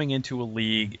think coming into a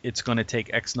league it's going to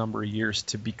take X number of years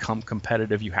to become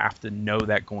competitive, you have to know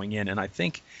that going in. And I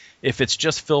think if it's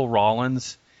just Phil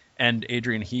Rollins and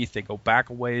Adrian Heath, they go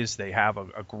back a ways, they have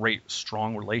a great,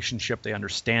 strong relationship, they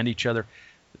understand each other,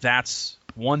 that's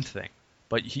one thing.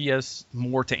 But he has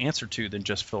more to answer to than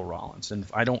just Phil Rollins. And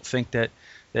I don't think that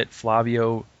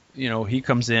Flavio, he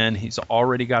comes in, he's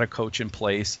already got a coach in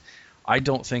place. I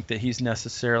don't think that he's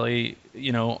necessarily,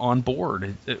 on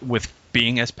board with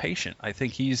being as patient. I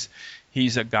think he's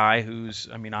a guy who's,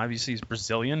 obviously he's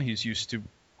Brazilian, he's used to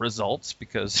results,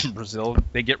 because in Brazil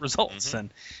they get results,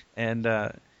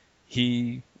 and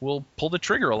he will pull the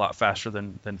trigger a lot faster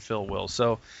than Phil will.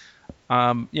 So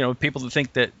People that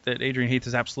think that Adrian Heath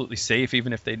is absolutely safe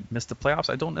even if they miss the playoffs,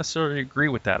 I don't necessarily agree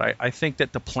with that. I think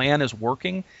that the plan is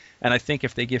working, and I think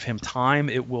if they give him time,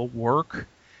 it will work.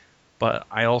 But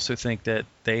I also think that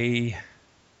they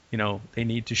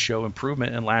need to show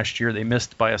improvement. And last year they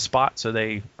missed by a spot, so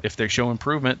if they show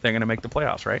improvement, they're going to make the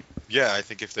playoffs, right? Yeah, I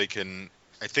think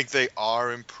I think they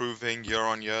are improving year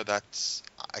on year.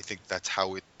 I think that's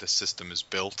how the system is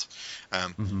built.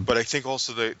 But I think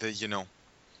also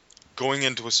going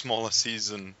into a smaller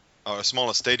season or a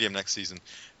smaller stadium next season,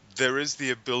 there is the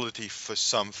ability for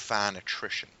some fan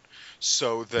attrition.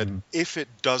 So that if it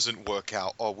doesn't work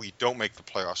out or we don't make the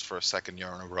playoffs for a second year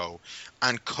in a row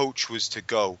and coach was to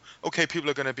go, okay, people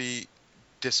are going to be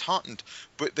disheartened,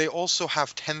 but they also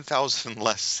have 10,000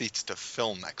 less seats to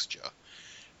fill next year.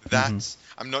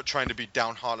 I'm not trying to be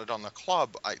downhearted on the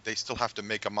club. They still have to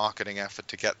make a marketing effort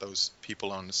to get those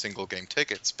people on the single game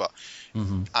tickets, but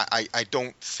I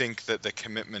don't think that the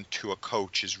commitment to a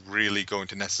coach is really going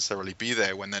to necessarily be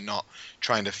there when they're not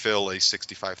trying to fill a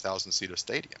 65,000 seater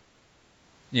stadium.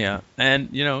 Yeah, and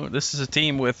this is a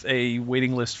team with a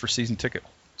waiting list for season ticket,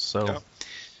 so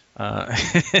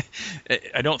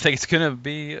I don't think it's going to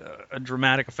be a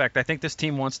dramatic effect. I think this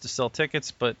team wants to sell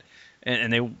tickets, but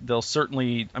they'll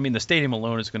certainly. I mean, the stadium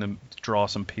alone is going to draw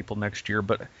some people next year,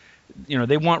 but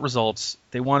they want results.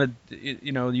 They wanted,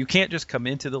 you can't just come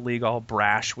into the league all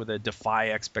brash with a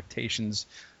defy expectations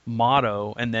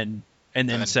motto and then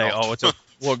say, not.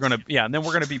 We're going to and then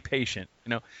we're going to be patient.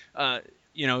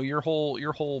 Your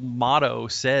whole motto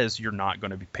says you're not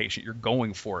going to be patient. You're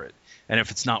going for it, and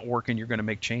if it's not working, you're going to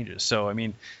make changes. So, I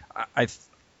mean, I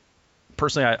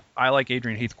personally like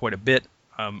Adrian Heath quite a bit.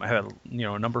 I had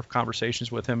a number of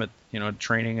conversations with him at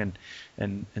training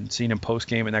and seeing him post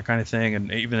game and that kind of thing,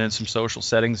 and even in some social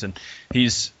settings. And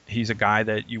he's a guy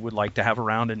that you would like to have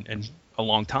around in a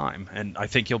long time, and I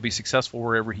think he'll be successful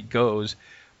wherever he goes.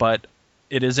 But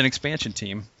it is an expansion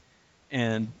team,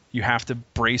 and you have to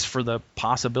brace for the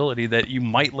possibility that you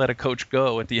might let a coach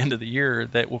go at the end of the year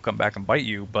that will come back and bite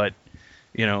you. But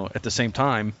at the same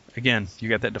time, again, you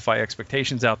got that defy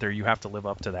expectations out there. You have to live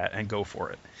up to that and go for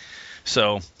it.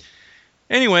 So,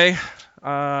 anyway,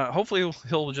 hopefully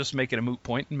he'll just make it a moot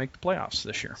point and make the playoffs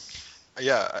this year.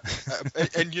 Yeah,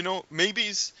 and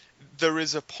maybe there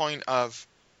is a point of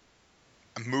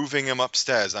moving him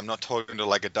upstairs. I'm not talking to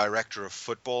like a director of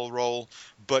football role,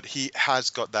 but he has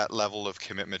got that level of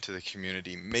commitment to the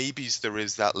community. Maybe there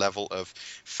is that level of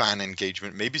fan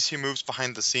engagement. Maybe he moves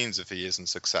behind the scenes if he isn't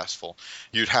successful.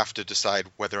 You'd have to decide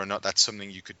whether or not that's something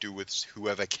you could do with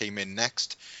whoever came in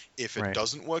next if it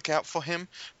doesn't work out for him.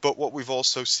 But what we've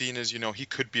also seen is, he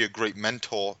could be a great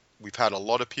mentor. We've had a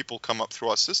lot of people come up through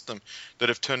our system that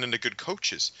have turned into good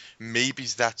coaches. Maybe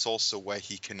that's also where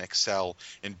he can excel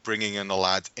in bringing in the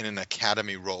lads in an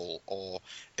academy role or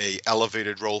a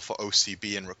elevated role for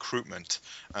OCB and recruitment.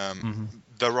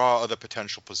 There are other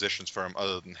potential positions for him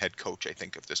other than head coach, I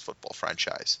think, of this football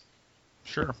franchise.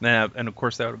 Sure. And of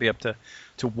course, that would be up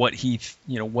to what Heath,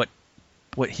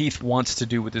 what Heath wants to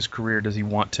do with his career. Does he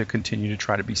want to continue to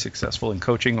try to be successful in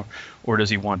coaching, or does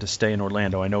he want to stay in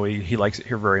Orlando? I know he likes it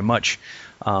here very much,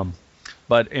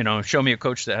 but show me a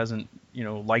coach that hasn't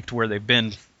liked where they've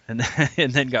been and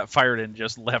then got fired and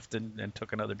just left and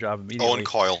took another job immediately. Owen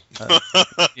Coyle.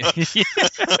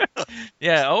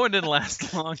 Yeah, Owen didn't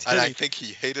last long. And I think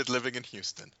he hated living in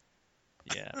Houston.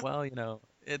 Yeah, well,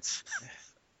 it's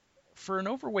for an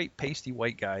overweight, pasty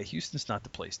white guy, Houston's not the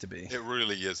place to be. It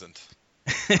really isn't.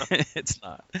 It's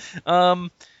not.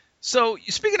 So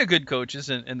speaking of good coaches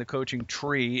and the coaching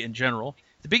tree in general,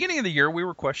 at the beginning of the year we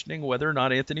were questioning whether or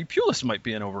not Anthony Pulis might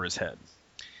be in over his head.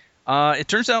 It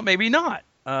turns out maybe not.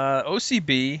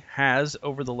 OCB has,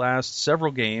 over the last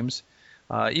several games,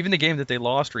 even the game that they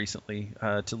lost recently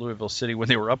to Louisville City when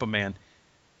they were up a man,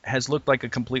 has looked like a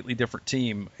completely different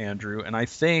team, Andrew. And I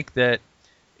think that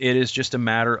it is just a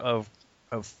matter of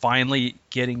finally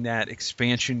getting that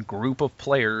expansion group of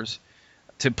players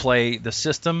to play the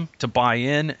system, to buy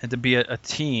in, and to be a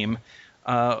team.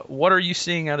 What are you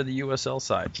seeing out of the USL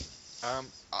side?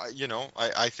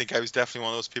 I think I was definitely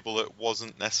one of those people that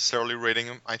wasn't necessarily rating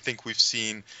him. I think we've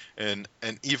seen an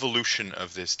evolution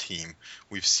of this team.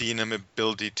 We've seen an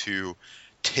ability to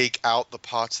take out the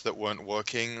parts that weren't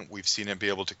working. We've seen him be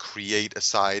able to create a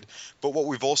side. But what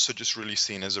we've also just really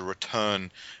seen is a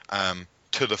return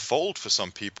to the fold for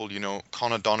some people.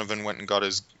 Connor Donovan went and got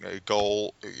his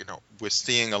goal. We're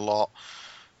seeing a lot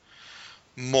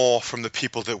more from the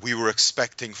people that we were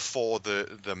expecting for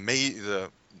the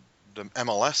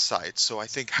MLS side. So I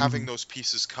think having those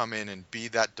pieces come in and be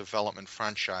that development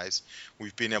franchise,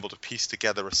 we've been able to piece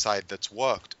together a side that's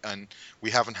worked, and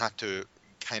we haven't had to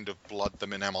kind of blood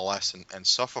them in MLS and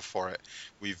suffer for it.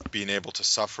 We've been able to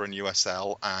suffer in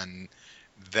USL and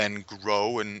then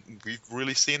grow, and we've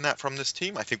really seen that from this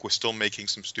team. I think we're still making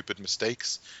some stupid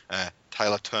mistakes.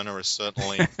 Tyler Turner is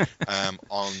certainly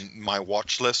on my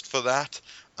watch list for that.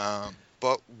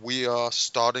 But we are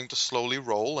starting to slowly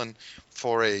roll, and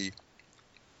for a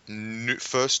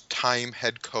first-time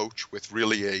head coach with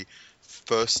really a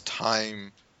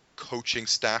first-time coaching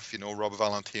staff, Robert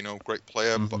Valentino, great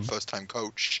player, but first-time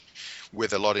coach,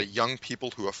 with a lot of young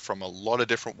people who are from a lot of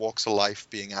different walks of life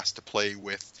being asked to play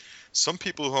with some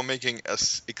people who are making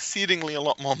exceedingly a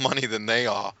lot more money than they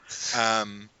are.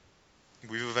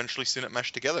 We've eventually seen it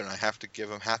mesh together, and I have to give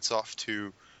him hats off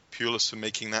to Pulis for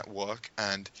making that work.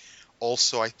 And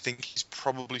also, I think he's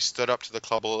probably stood up to the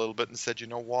club a little bit and said, you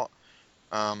know what,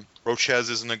 Rochez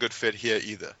isn't a good fit here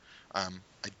either. I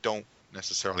don't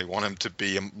necessarily want him to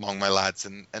be among my lads,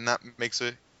 and that makes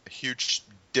a huge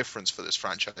difference for this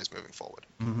franchise moving forward.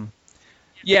 Mm-hmm.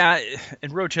 Yeah,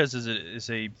 and Rochez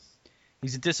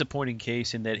he's a disappointing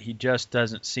case in that he just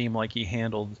doesn't seem like he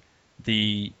handled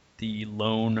the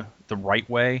loan the right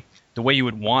way. The way you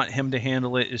would want him to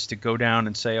handle it is to go down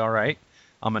and say, all right,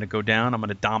 I'm going to go down, I'm going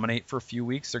to dominate for a few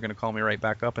weeks, they're going to call me right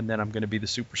back up, and then I'm going to be the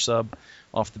super sub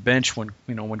off the bench when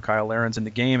Kyle Laren's in the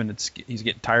game and he's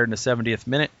getting tired in the 70th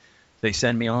minute. They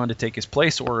send me on to take his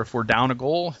place, or if we're down a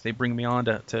goal, they bring me on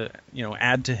to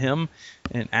add to him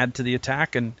and add to the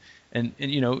attack. And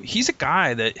he's a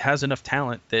guy that has enough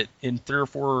talent that in 3 or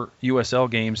 4 USL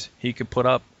games he could put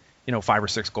up 5 or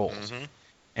 6 goals. Mm-hmm.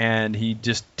 And he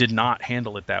just did not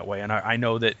handle it that way. And I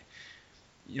know that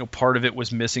part of it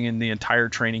was missing in the entire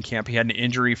training camp. He had an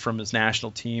injury from his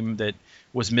national team that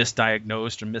was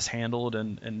misdiagnosed or mishandled,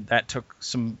 and that took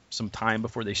some time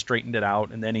before they straightened it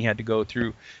out. And then he had to go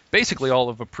through basically all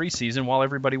of a preseason while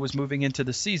everybody was moving into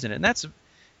the season. And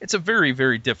it's a very,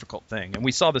 very difficult thing. And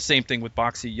we saw the same thing with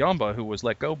Boxy Yamba, who was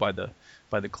let go by the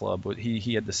club.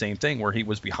 He had the same thing where he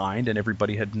was behind and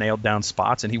everybody had nailed down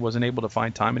spots and he wasn't able to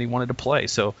find time and he wanted to play.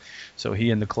 So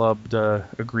he and the club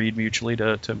agreed mutually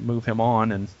to move him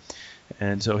on,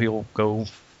 and so he'll go,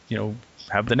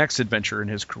 have the next adventure in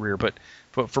his career. But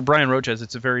for Brian Rochez,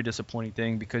 it's a very disappointing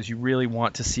thing because you really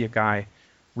want to see a guy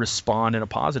respond in a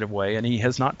positive way, and he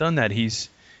has not done that. He's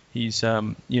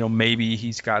maybe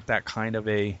he's got that kind of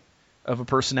a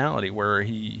personality where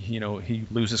he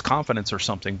loses confidence or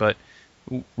something, but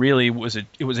really it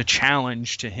was a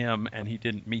challenge to him and he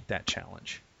didn't meet that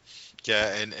challenge.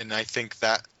 Yeah, and I think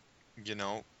that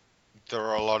there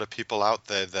are a lot of people out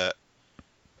there that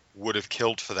would have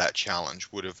killed for that challenge,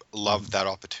 would have loved that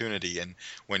opportunity. And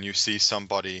when you see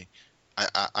somebody,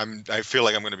 I feel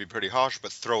like I'm going to be pretty harsh,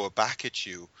 but throw it back at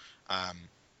you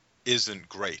isn't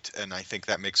great. And I think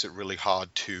that makes it really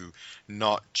hard to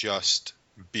not just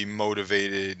be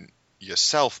motivated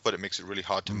yourself, but it makes it really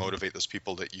hard to motivate those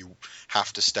people that you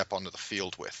have to step onto the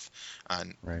field with.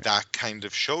 And that kind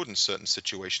of showed in certain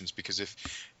situations, because if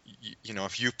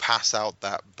you pass out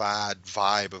that bad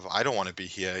vibe of I don't want to be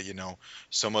here,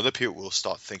 some other people will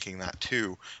start thinking that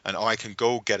too, and I can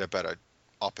go get a better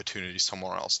opportunity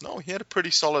somewhere else. No, he had a pretty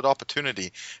solid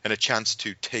opportunity and a chance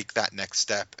to take that next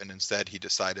step, and instead he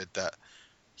decided that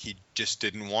he just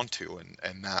didn't want to,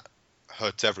 and that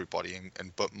hurts everybody,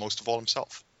 but most of all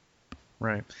himself.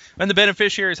 Right. And the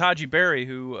beneficiary is Haji Berry,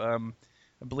 who I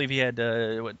believe he had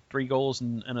 3 goals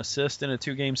and an assist in a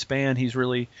 2-game span. He's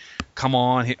really come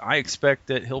on. I expect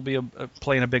that he'll be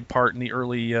playing a big part in the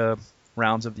early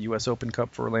rounds of the U.S. Open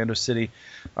Cup for Orlando City.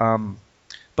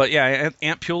 But yeah,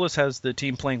 Ant Pulis has the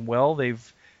team playing well. They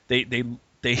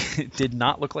did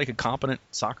not look like a competent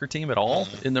soccer team at all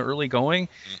in the early going.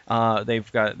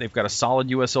 They've got a solid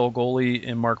USL goalie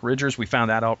in Mark Ridgers. We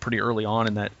found that out pretty early on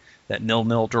in that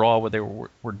 0-0 draw where they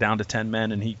were down to 10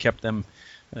 men, and he kept them,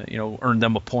 earned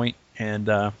them a point. And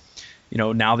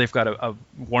now they've got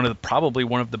probably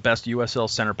one of the best USL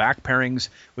center back pairings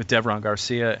with Devron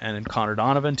Garcia and Connor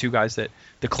Donovan, 2 guys that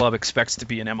the club expects to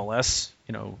be in MLS,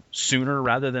 sooner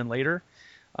rather than later.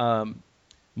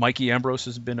 Mikey Ambrose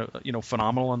has been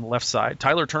phenomenal on the left side.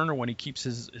 Tyler Turner, when he keeps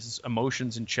his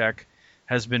emotions in check,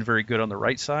 has been very good on the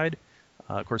right side.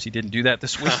 Of course, he didn't do that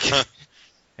this week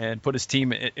and put his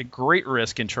team at great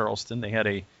risk in Charleston. They had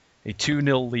a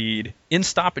 2-0 lead in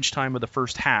stoppage time of the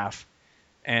first half,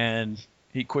 and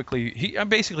he pulled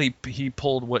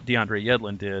what DeAndre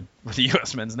Yedlin did with the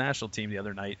U.S. men's national team the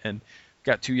other night and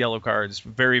got 2 yellow cards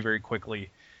very, very quickly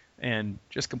and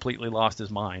just completely lost his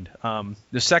mind.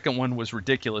 The second one was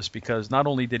ridiculous because not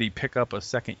only did he pick up a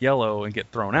second yellow and get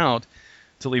thrown out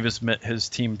to leave his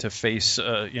team to face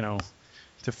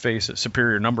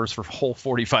superior numbers for whole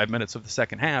 45 minutes of the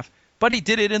second half, but he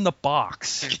did it in the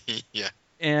box. Yeah.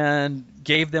 and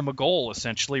gave them a goal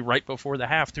essentially right before the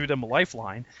half, threw them a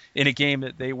lifeline in a game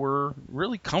that they were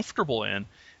really comfortable in.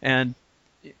 And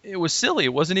it was silly.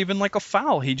 It wasn't even like a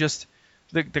foul. He just,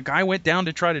 the guy went down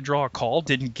to try to draw a call,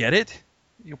 didn't get it.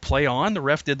 You play on. The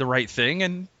ref did the right thing,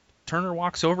 and Turner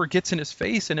walks over, gets in his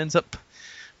face, and ends up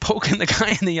poking the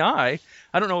guy in the eye.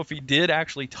 I don't know if he did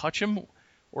actually touch him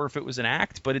or if it was an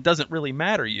act, but it doesn't really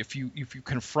matter. If you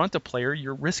confront a player,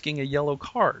 you're risking a yellow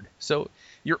card. So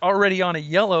you're already on a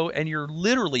yellow, and you're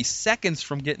literally seconds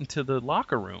from getting to the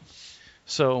locker room.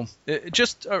 So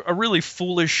just a really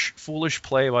foolish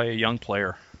play by a young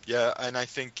player. Yeah, and I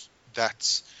think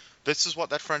this is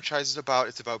what that franchise is about.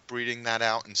 It's about breeding that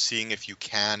out and seeing if you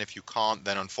can. If you can't,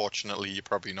 then unfortunately you're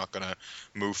probably not going to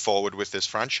move forward with this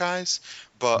franchise.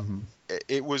 But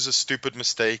it was a stupid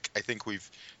mistake. I think we've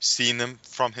seen them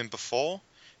from him before.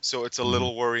 So it's a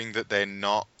little worrying that they're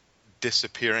not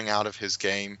disappearing out of his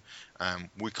game.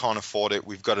 We can't afford it.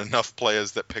 We've got enough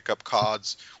players that pick up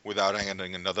cards without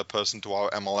adding another person to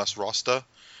our MLS roster.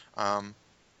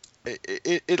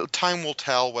 Time will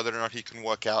tell whether or not he can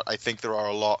work out. I think there are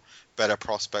a lot better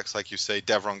prospects, like you say.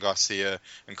 Devron Garcia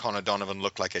and Connor Donovan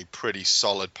look like a pretty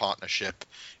solid partnership.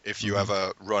 If you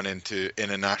ever run into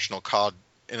international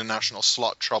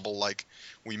slot trouble like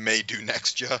we may do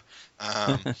next year,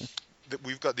 that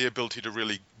we've got the ability to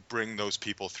really bring those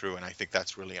people through, and I think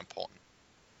that's really important.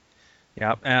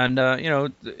 Yeah, and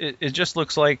it just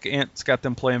looks like Ant's got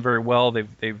them playing very well.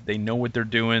 They know what they're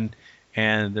doing,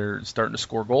 and they're starting to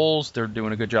score goals. They're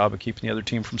doing a good job of keeping the other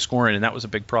team from scoring, and that was a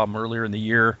big problem earlier in the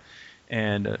year,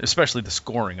 and especially the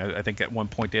scoring. I think at one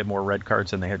point they had more red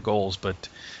cards than they had goals, but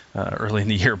early in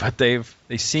the year. But they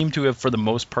seem to have, for the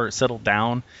most part, settled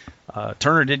down.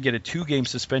 Turner did get a 2-game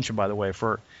suspension, by the way,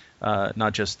 for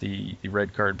not just the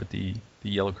red card, but the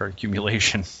yellow card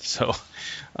accumulation.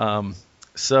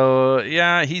 So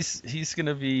yeah, he's going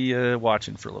to be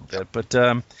watching for a little bit, but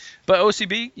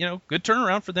OCB, good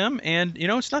turnaround for them, and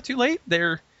it's not too late.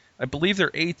 I believe they're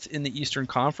 8th in the Eastern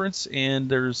Conference, and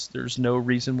there's no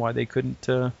reason why they couldn't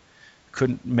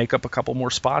make up a couple more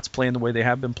spots playing the way they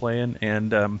have been playing,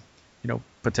 and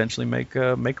potentially make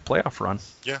a playoff run.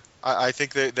 Yeah, I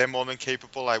think they're more than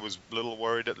capable. I was a little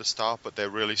worried at the start, but they're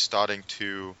really starting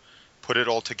to put it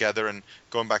all together. And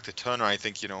going back to Turner, I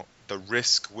think the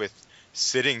risk with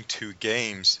sitting 2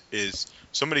 games is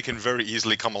somebody can very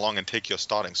easily come along and take your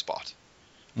starting spot.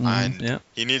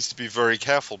 He needs to be very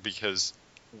careful because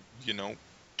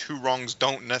 2 wrongs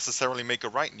don't necessarily make a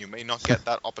right, and you may not get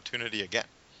that opportunity again.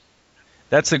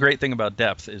 That's the great thing about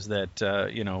depth, is that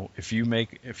if you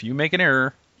make an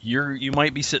error, you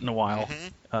might be sitting a while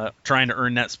trying to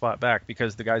earn that spot back,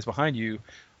 because the guys behind you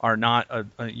are not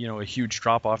a huge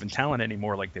drop off in talent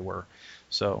anymore like they were.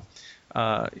 So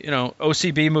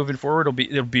OCB moving forward,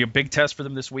 it'll be a big test for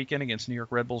them this weekend against New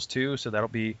York Red Bulls too. So that'll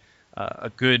be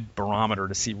a good barometer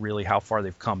to see really how far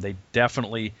they've come. They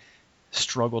definitely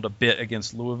struggled a bit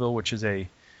against Louisville, which is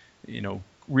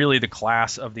really the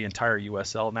class of the entire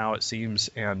USL now, it seems.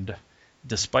 And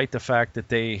despite the fact that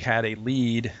they had a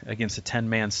lead against a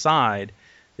 10-man side,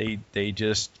 they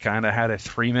just kind of had a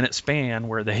 3-minute span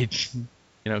where they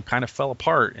kind of fell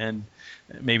apart and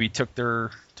maybe took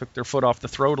their foot off the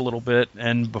throat a little bit,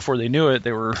 and before they knew it,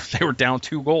 they were down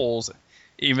 2 goals,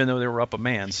 even though they were up a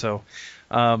man. So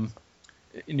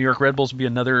New York Red Bulls will be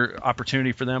another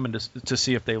opportunity for them, and to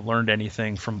see if they've learned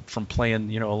anything from playing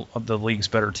the league's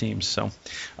better teams. So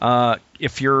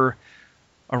if you're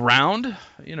around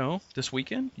this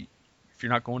weekend, if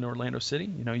you're not going to Orlando City,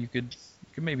 you could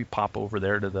maybe pop over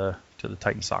there to the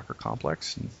Titan Soccer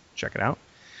Complex and check it out.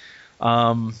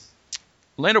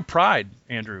 Orlando Pride,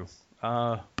 Andrew,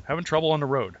 having trouble on the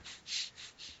road.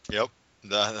 Yep.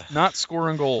 Not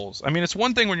scoring goals. I mean, it's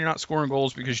one thing when you're not scoring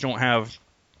goals because you don't have,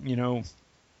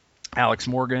 Alex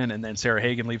Morgan, and then Sarah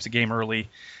Hagan leaves the game early.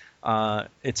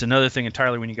 It's another thing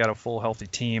entirely when you got a full healthy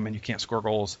team and you can't score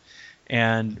goals.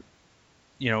 And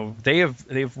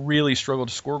they've really struggled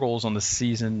to score goals on the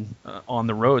season on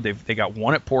the road. They got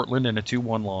 1 at Portland in a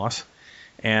 2-1 loss.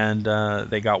 And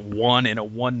they got 1 in a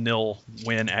 1-0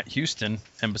 win at Houston.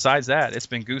 And besides that, it's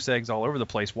been goose eggs all over the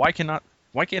place. Why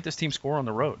can't this team score on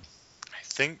the road? I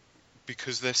think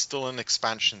because they're still an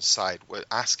expansion side. We're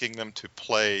asking them to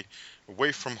play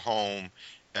away from home,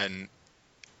 and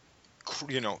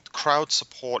crowd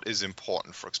support is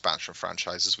important for expansion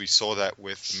franchises. We saw that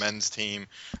with the men's team.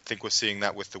 I think we're seeing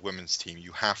that with the women's team.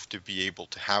 You have to be able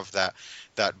to have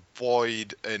that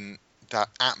void and that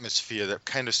atmosphere that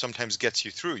kind of sometimes gets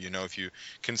you through. If you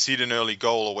concede an early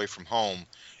goal away from home,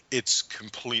 it's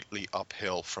completely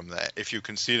uphill from there. If you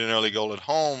concede an early goal at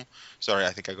home, sorry,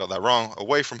 I think I got that wrong,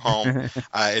 away from home,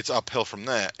 it's uphill from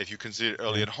there. If you concede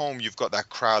early at home, you've got that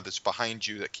crowd that's behind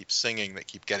you that keeps singing, that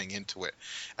keep getting into it.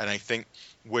 And I think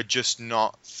we're just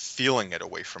not feeling it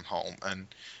away from home. And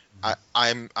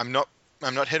I'm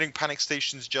not hitting panic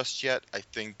stations just yet. I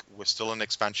think we're still an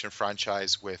expansion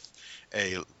franchise with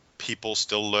people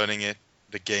still learning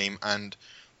the game, and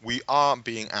we are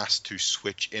being asked to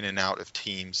switch in and out of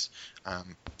teams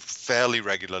fairly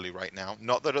regularly right now.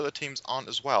 Not that other teams aren't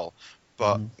as well,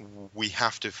 but we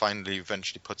have to finally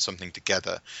eventually put something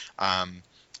together.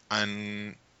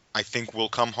 And I think we'll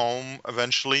come home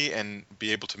eventually and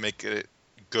be able to make it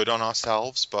good on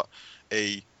ourselves, but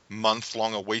a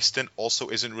month-long away stint also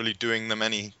isn't really doing them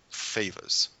any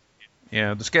favors.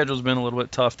 Yeah, the schedule's been a little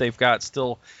bit tough. They've got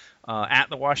still at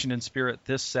the Washington Spirit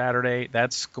this Saturday.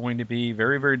 That's going to be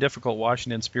very, very difficult.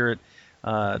 Washington Spirit,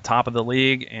 top of the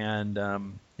league, and a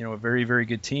very, very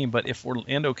good team. But if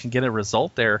Orlando can get a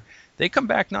result there, they come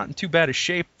back not in too bad a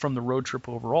shape from the road trip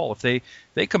overall. If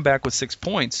they come back with 6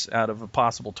 points out of a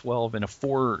possible 12 in a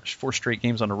four straight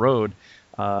games on the road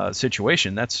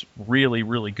situation, that's really,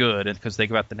 really good. And because they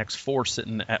got the next 4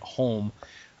 sitting at home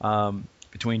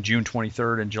between June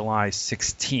 23rd and July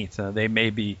 16th, they may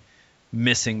be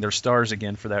missing their stars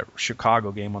again for that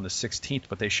Chicago game on the 16th,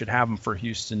 but they should have them for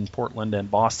Houston, Portland,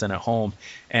 and Boston at home.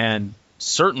 And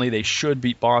certainly they should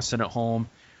beat Boston at home.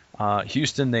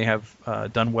 Houston, they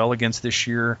have done well against this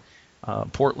year.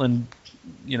 Portland,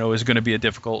 is going to be a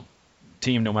difficult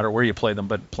team no matter where you play them,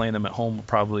 but playing them at home will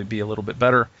probably be a little bit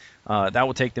better. That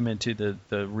will take them into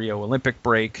the Rio Olympic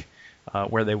break,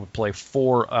 where they would play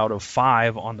 4 out of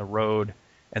 5 on the road,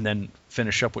 and then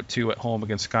finish up with 2 at home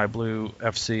against Sky Blue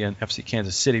FC and FC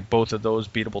Kansas City, both of those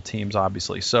beatable teams,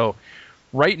 obviously. So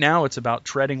right now it's about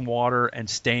treading water and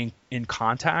staying in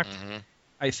contact,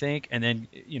 I think. And then,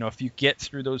 if you get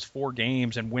through those 4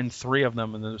 games and win 3 of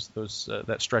them, and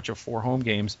that stretch of 4 home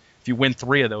games, if you win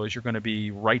 3 of those, you're going to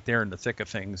be right there in the thick of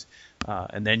things.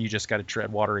 And then you just got to tread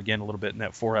water again a little bit in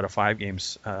that 4 out of 5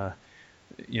 games,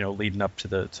 leading up to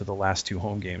the last 2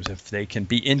 home games. If they can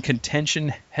be in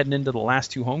contention heading into the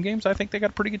last 2 home games, I think they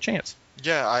got a pretty good chance.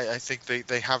 Yeah, I think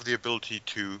they have the ability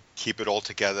to keep it all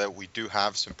together. We do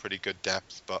have some pretty good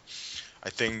depth, but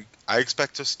I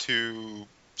expect us to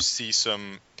see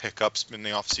some pickups in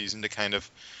the off season to kind of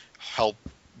help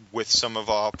with some of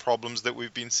our problems that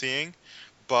we've been seeing.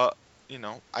 But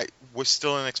we're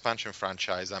still an expansion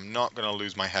franchise. I'm not going to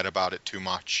lose my head about it too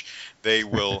much. They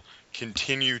will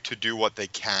continue to do what they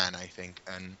can, I think,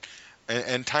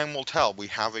 and time will tell. We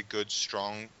have a good,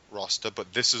 strong roster,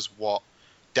 but this is what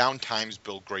downtimes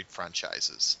build great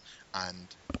franchises, and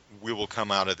we will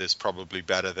come out of this probably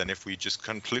better than if we just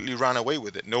completely ran away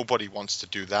with it. Nobody wants to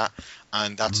do that,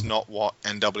 and that's not what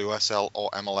NWSL or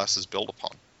MLS is built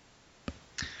upon.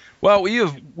 Well, we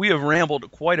have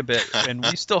rambled quite a bit, and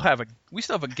we still have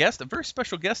a guest, a very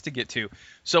special guest to get to.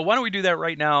 So why don't we do that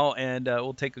right now, and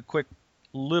we'll take a quick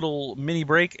little mini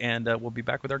break, and we'll be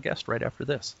back with our guest right after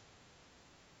this.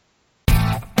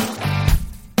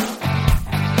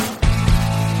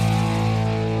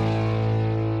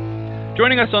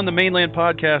 Joining us on the Mainland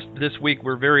Podcast this week,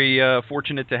 we're very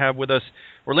fortunate to have with us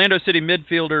Orlando City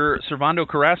midfielder Servando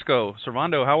Carrasco.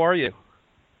 Servando, how are you?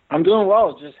 I'm doing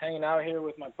well. Just hanging out here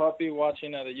with my puppy,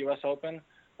 watching the U.S. Open,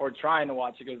 or trying to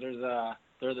watch it because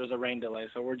there's a rain delay.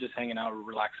 So we're just hanging out,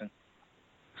 relaxing.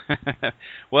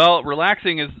 Well,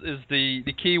 relaxing is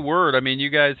the key word. I mean, you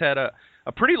guys had a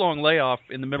pretty long layoff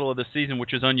in the middle of the season,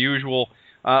 which is unusual.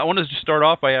 I wanted to start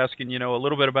off by asking, a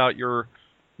little bit about your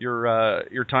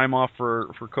time off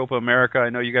for Copa America. I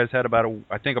know you guys had about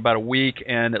a week,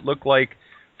 and it looked like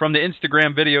from the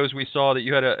Instagram videos we saw that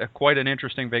you had quite an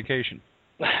interesting vacation.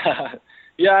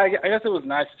 Yeah, I guess it was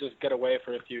nice to just get away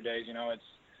for a few days. It's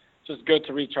just good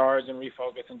to recharge and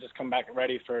refocus and just come back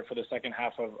ready for the second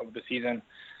half of the season.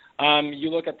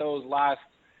 You look at those last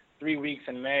 3 weeks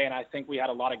in May, and I think we had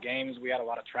a lot of games. We had a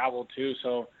lot of travel too.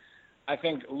 So I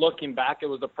think looking back, it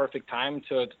was the perfect time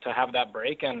to have that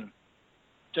break. And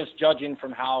just judging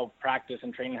from how practice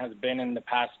and training has been in the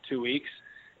past 2 weeks,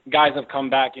 guys have come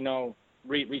back,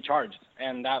 recharged,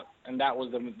 and that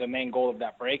was the main goal of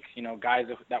that break. Guys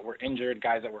that were injured,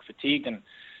 guys that were fatigued, and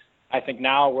I think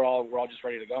now we're all just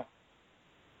ready to go.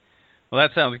 Well,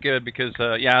 that sounds good because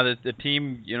the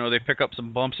team, they pick up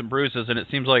some bumps and bruises, and it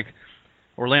seems like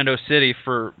Orlando City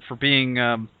for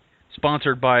being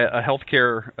sponsored by a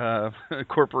healthcare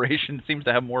corporation seems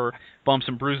to have more bumps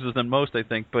and bruises than most, I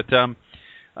think. But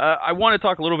I want to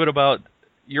talk a little bit about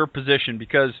your position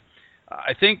because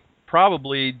I think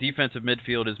probably defensive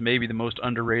midfield is maybe the most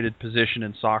underrated position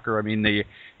in soccer. I mean,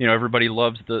 everybody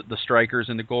loves the strikers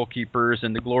and the goalkeepers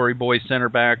and the glory boy center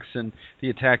backs and the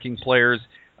attacking players.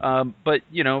 But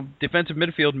defensive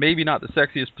midfield, maybe not the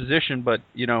sexiest position, but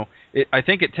I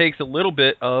think it takes a little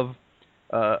bit of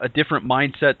a different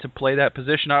mindset to play that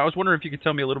position. I was wondering if you could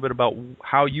tell me a little bit about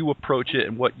how you approach it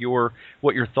and what your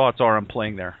thoughts are on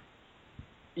playing there.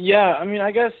 Yeah, I mean,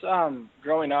 I guess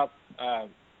growing up,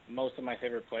 most of my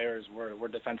favorite players were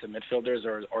defensive midfielders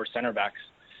or center backs.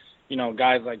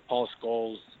 Guys like Paul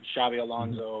Scholes, Xabi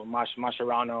Alonso,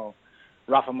 Mascherano,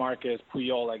 Rafa Marquez,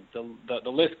 Puyol. Like the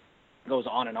list goes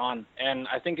on. And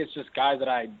I think it's just guys that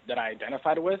I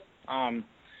identified with.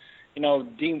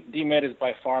 D mid is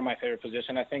by far my favorite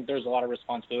position. I think there's a lot of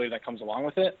responsibility that comes along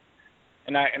with it,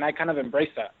 and I kind of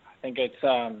embrace that. I think it's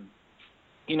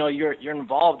you're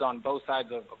involved on both sides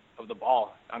of the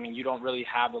ball. I mean, you don't really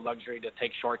have the luxury to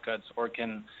take shortcuts or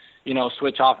can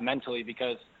switch off mentally,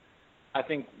 because I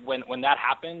think when that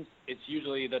happens, it's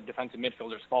usually the defensive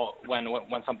midfielder's fault when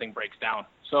something breaks down.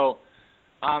 So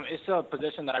it's a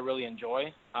position that I really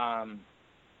enjoy.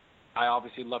 I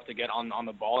obviously love to get on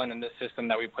the ball, and in this system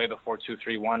that we play, the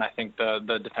 4-2-3-1, I think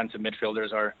the defensive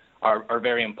midfielders are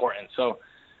very important. So,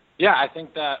 yeah, I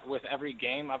think that with every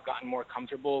game, I've gotten more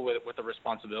comfortable with the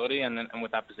responsibility and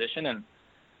with that position, and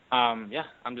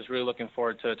I'm just really looking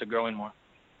forward to growing more.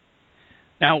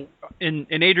 Now, in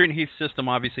Adrian Heath's system,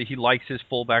 obviously he likes his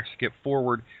fullbacks to get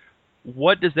forward.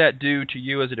 What does that do to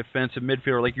you as a defensive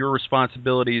midfielder, like your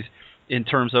responsibilities in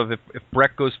terms of if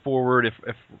Breck goes forward,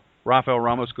 if Rafael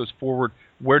Ramos goes forward,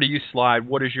 where do you slide?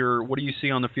 What do you see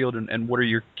on the field, and what are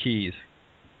your keys?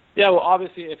 Yeah, well,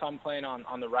 obviously, if I'm playing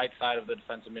on the right side of the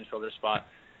defensive midfielder spot,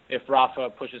 if Rafa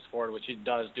pushes forward, which he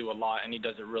does do a lot, and he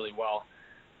does it really well,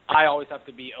 I always have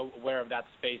to be aware of that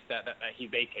space that he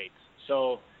vacates.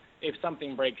 So if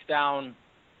something breaks down,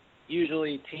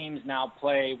 usually teams now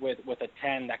play with a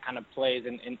 10 that kind of plays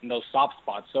in those soft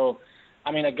spots. So,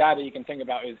 I mean, a guy that you can think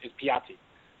about is Piatti.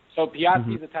 So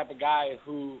Piatti is the type of guy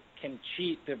who can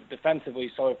cheat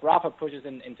defensively. So if Rafa pushes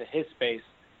into his space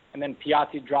and then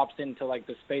Piatti drops into like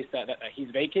the space that he's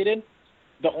vacated,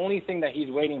 the only thing that he's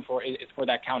waiting for is for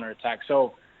that counterattack.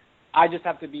 So I just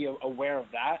have to be aware of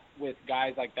that with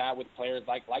guys like that, with players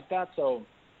like that. So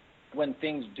when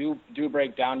things do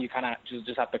break down, you kind of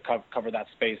just have to cover that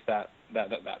space that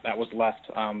was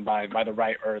left by the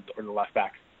right or the left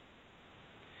back.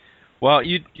 Well,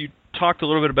 you talked a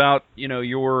little bit about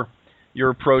your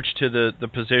approach to the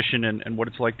position and what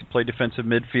it's like to play defensive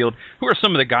midfield. Who are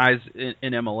some of the guys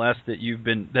in MLS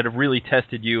that have really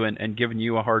tested you and given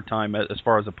you a hard time as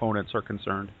far as opponents are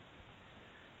concerned?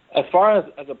 As far as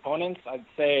opponents, I'd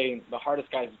say the hardest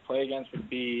guys to play against would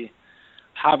be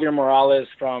Javier Morales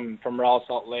from Real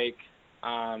Salt Lake,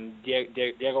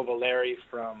 Diego Valeri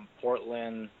from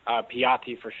Portland,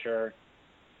 Piatti for sure.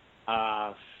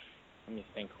 Let me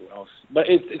think who else. But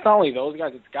it's not only those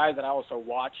guys. It's guys that I also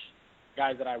watch,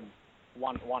 guys that I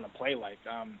want to play like.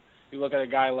 You look at a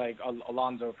guy like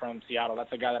Alonso from Seattle.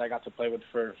 That's a guy that I got to play with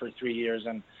for 3 years,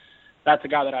 and that's a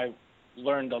guy that I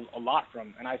learned a lot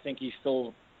from. And I think he's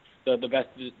still the best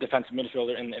defensive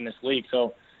midfielder in this league.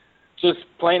 So just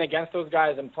playing against those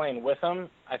guys and playing with them,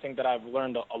 I think that I've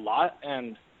learned a lot.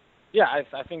 And, yeah,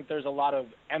 I think there's a lot of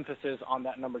emphasis on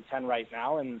that number 10 right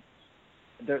now, and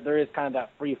there is kind of that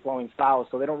free-flowing style,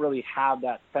 so they don't really have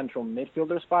that central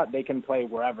midfielder spot. They can play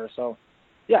wherever. So,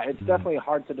 yeah, it's definitely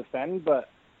hard to defend, but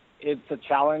it's a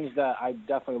challenge that I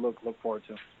definitely look forward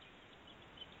to.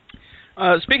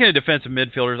 Speaking of defensive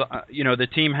midfielders, the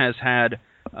team has had,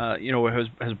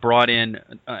 has brought in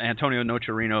Antonio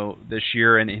Nocerino this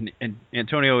year, and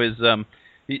Antonio is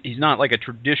he's not like a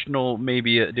traditional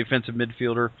maybe a defensive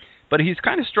midfielder, but he's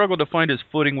kind of struggled to find his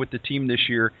footing with the team this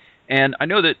year. And I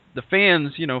know that the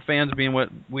fans being what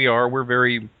we are, we're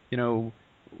very,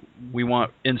 we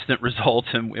want instant results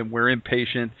and we're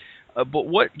impatient.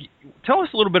 But tell us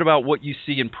a little bit about what you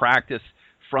see in practice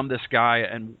from this guy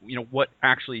and, what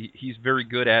actually he's very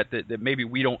good at that maybe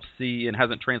we don't see and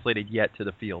hasn't translated yet to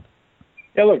the field.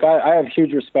 Yeah, look, I have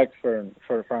huge respect for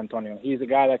Antonio. He's a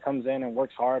guy that comes in and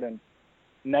works hard and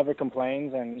never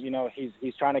complains. And,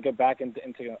 he's trying to get back into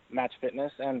match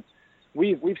fitness. And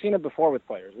we've seen it before with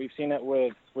players. We've seen it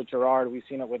with Gerrard. We've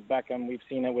seen it with Beckham. We've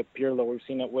seen it with Pirlo. We've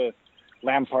seen it with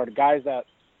Lampard. Guys that,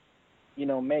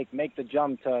 make the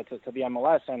jump to the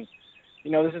MLS. And,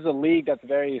 this is a league that's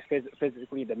very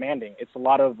physically demanding. It's a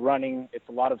lot of running. It's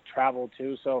a lot of travel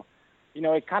too. So,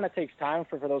 it kind of takes time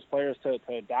for those players to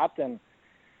adapt. And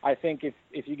I think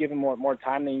if you give him more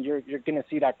time, then you're going to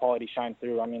see that quality shine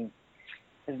through. I mean,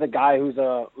 he's a guy who's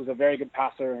a very good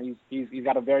passer. He's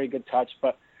got a very good touch,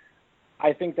 but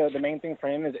I think the main thing for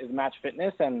him is match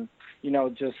fitness and,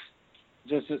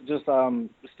 just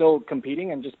still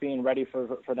competing and just being ready for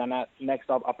that next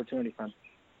opportunity for him.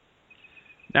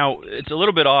 Now, it's a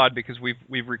little bit odd because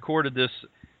we've recorded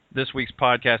this week's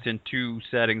podcast in two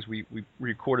settings. We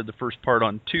recorded the first part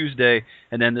on Tuesday,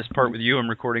 and then this part with you I'm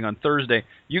recording on Thursday.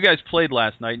 You guys played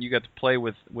last night, and you got to play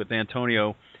with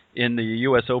Antonio in the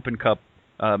U.S. Open Cup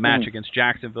match against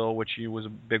Jacksonville, which was a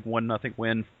big 1-0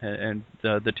 win, and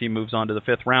the team moves on to the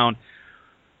fifth round.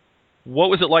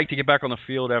 What was it like to get back on the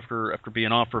field after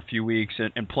being off for a few weeks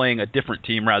and playing a different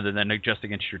team rather than just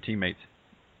against your teammates?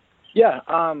 Yeah,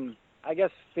 I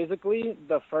guess physically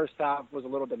the first half was a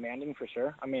little demanding for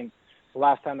sure. I mean, the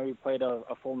last time that we played a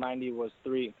full 90 was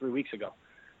three weeks ago.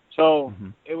 So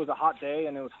It was a hot day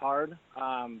and it was hard.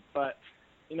 But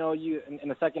you in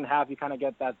the second half you kind of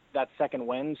get that second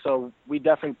win. So we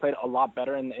definitely played a lot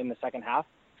better in the second half.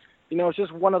 It's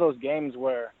just one of those games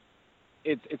where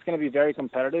it's going to be very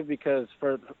competitive because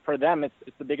for them it's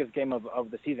the biggest game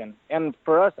of the season, and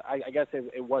for us I guess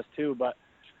it was too. But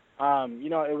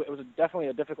it was definitely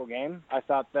a difficult game. I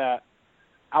thought that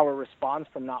our response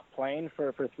from not playing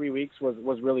for 3 weeks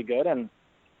was really good, and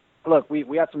look,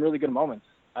 we had some really good moments.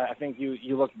 I think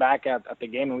you look back at the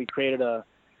game and we created a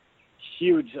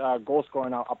huge goal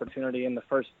scoring opportunity in the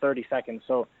first 30 seconds.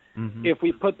 So if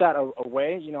we put that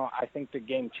away, I think the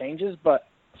game changes. But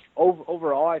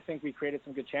overall, I think we created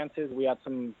some good chances. We had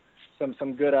some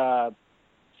good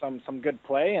some good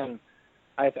play, and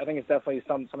I think it's definitely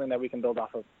something that we can build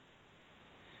off of.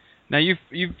 Now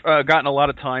you've gotten a lot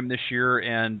of time this year,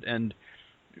 and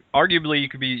arguably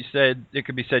it could be said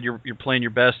you're playing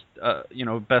your best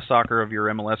best soccer of your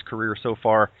MLS career so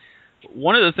far.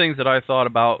 One of the things that I thought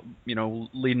about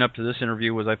leading up to this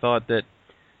interview was I thought that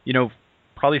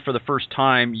probably for the first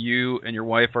time you and your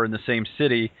wife are in the same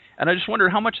city, and I just wondered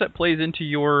how much that plays into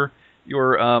your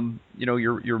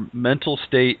mental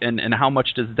state, and how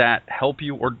much does that help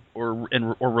you or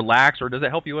relax, or does it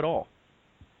help you at all?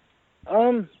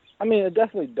 I mean, it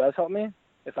definitely does help me.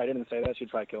 If I didn't say that, she'd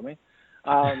probably kill me.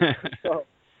 So,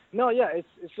 no, yeah,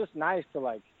 it's just nice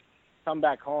to come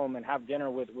back home and have dinner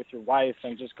with your wife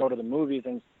and just go to the movies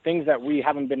and things that we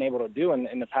haven't been able to do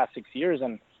in the past 6 years.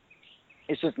 And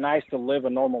it's just nice to live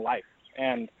a normal life.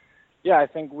 And yeah, I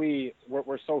think we're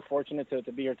so fortunate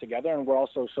to be here together, and we're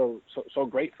also so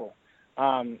grateful.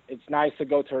 It's nice to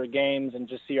go to her games and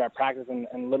just see our practice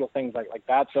and little things like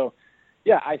that. So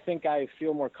yeah, I think I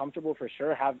feel more comfortable for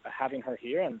sure having her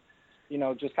here, and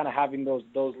just kind of having those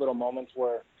little moments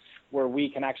where we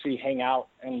can actually hang out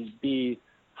and be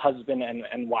husband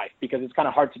and wife, because it's kind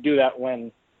of hard to do that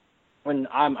when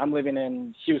I'm living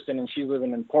in Houston and she's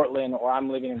living in Portland, or I'm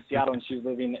living in Seattle and she's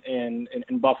living in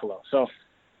Buffalo. So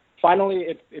finally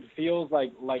it feels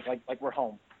like we're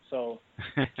home. So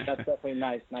that's definitely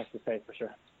nice to say for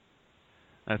sure.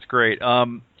 That's great.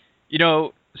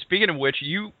 Speaking of which,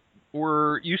 you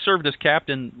served as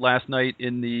captain last night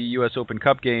in the U.S. Open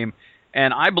Cup game,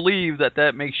 and I believe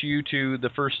that makes you the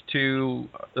first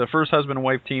husband and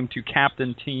wife team to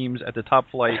captain teams at the top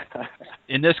flight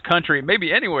in this country,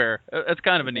 maybe anywhere. That's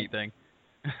kind of a neat thing.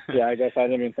 Yeah, I guess I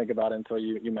didn't even think about it until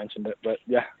you mentioned it, but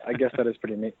yeah, I guess that is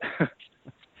pretty neat.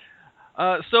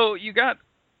 So you got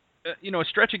a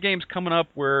stretch of games coming up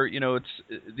where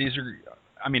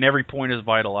every point is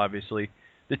vital, obviously.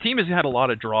 The team has had a lot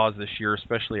of draws this year,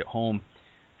 especially at home.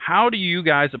 How do you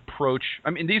guys approach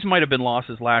 – these might have been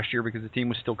losses last year because the team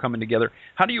was still coming together.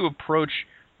 How do you approach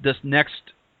this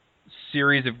next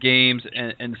series of games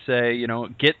and say,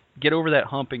 get over that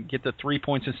hump and get the 3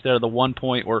 points instead of the 1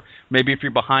 point, or maybe if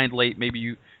you're behind late, maybe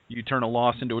you turn a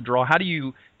loss into a draw. How do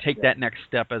you take that next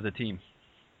step as a team?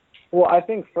 Well, I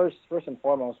think first and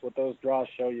foremost, what those draws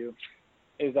show you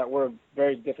is that we're a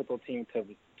very difficult team to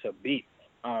beat.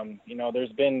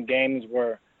 There's been games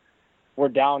where we're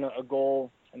down a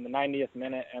goal in the 90th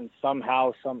minute, and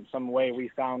somehow, some way, we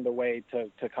found a way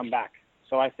to come back.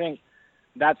 So I think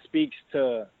that speaks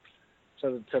to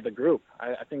the group.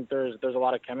 I think there's a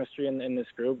lot of chemistry in this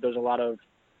group. There's a lot of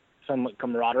some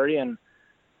camaraderie, and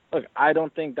look, I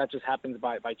don't think that just happens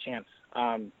by chance.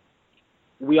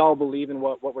 We all believe in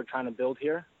what we're trying to build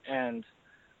here, and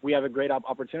we have a great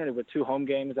opportunity with 2 home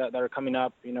games that are coming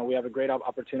up. We have a great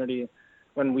opportunity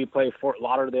when we play Fort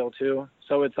Lauderdale too.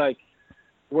 So it's like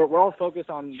we're all focused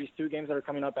on these 2 games that are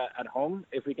coming up at home.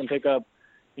 If we can pick up,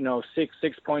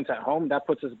 6 points at home, that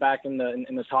puts us back in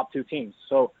the top 2 teams.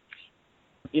 So,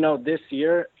 this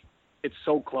year it's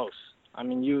so close.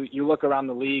 You look around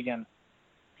the league and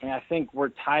I think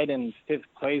we're tied in 5th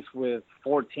place with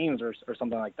 4 teams or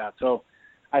something like that. So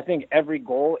I think every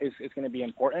goal is going to be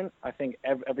important. I think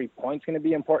every point's going to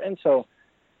be important. So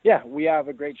Yeah, we have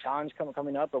a great challenge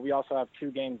coming up, but we also have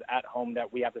 2 games at home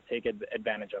that we have to take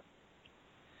advantage of.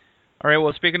 All right.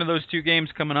 Well, speaking of those 2 games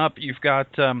coming up, you've got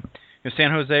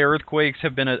San Jose Earthquakes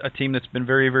have been a team that's been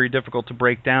very, very difficult to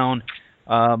break down.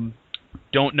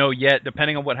 Don't know yet.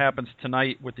 Depending on what happens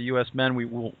tonight with the U.S. men, we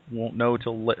won't know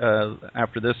till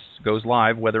after this goes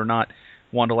live whether or not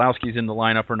Wondolowski's in the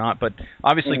lineup or not. But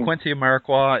obviously, Quincy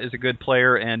Amarikwa is a good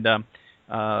player, and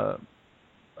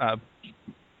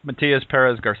Matias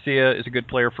Perez Garcia is a good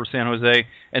player for San Jose.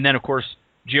 And then, of course,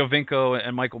 Giovinco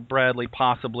and Michael Bradley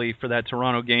possibly for that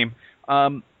Toronto game.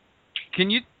 Can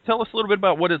you tell us a little bit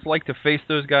about what it's like to face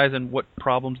those guys and what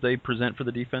problems they present for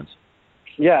the defense?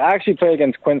 Yeah, I actually played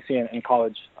against Quincy in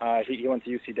college. He went to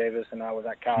UC Davis, and I was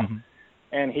at Cal.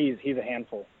 And he's a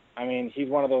handful. I mean, he's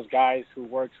one of those guys who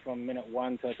works from minute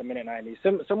 1 to minute 90,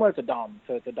 similar to Dom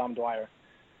Dwyer.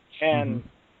 And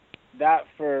that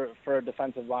for a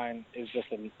defensive line is just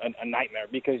a nightmare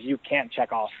because you can't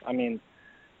check off. I mean,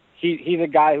 he's a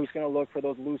guy who's going to look for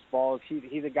those loose balls.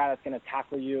 He's a guy that's going to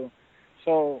tackle you.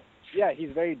 So, yeah,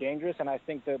 he's very dangerous, and I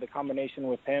think the combination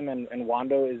with him and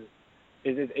Wando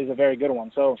is a very good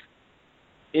one. So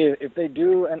if they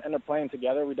do end up playing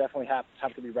together, we definitely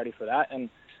have to be ready for that. And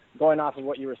going off of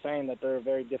what you were saying, that they're a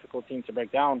very difficult team to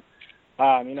break down,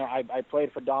 I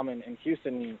played for Dom in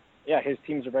Houston. And, yeah, his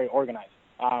teams are very organized.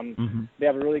 They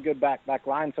have a really good back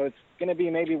line, so it's going to be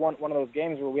maybe one of those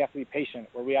games where we have to be patient,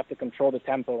 where we have to control the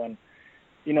tempo and,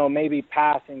 maybe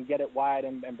pass and get it wide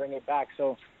and bring it back.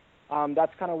 So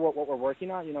that's kind of what we're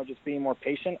working on, just being more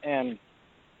patient and,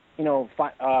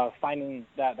 finding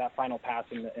that final pass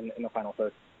in the final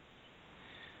third.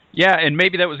 Yeah, and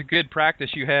maybe that was a good practice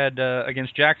you had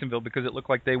against Jacksonville because it looked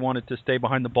like they wanted to stay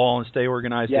behind the ball and stay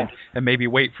organized and maybe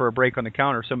wait for a break on the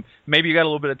counter. So maybe you got a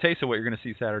little bit of taste of what you're going to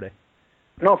see Saturday.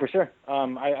 No, for sure.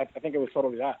 I think it was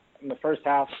totally that. In the first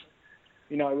half,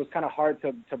 it was kind of hard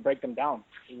to break them down.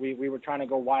 We were trying to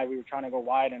go wide.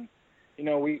 And,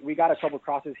 we got a couple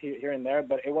crosses here and there,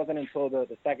 but it wasn't until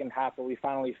the second half that we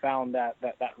finally found that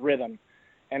rhythm.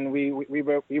 And we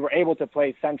were able to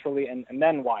play centrally and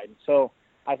then wide. So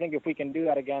I think if we can do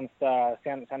that against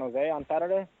San Jose on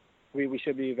Saturday, we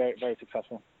should be very, very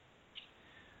successful.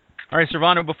 All right,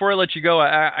 Servando, before I let you go,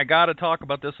 I got to talk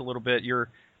about this a little bit. Your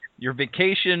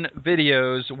vacation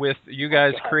videos with you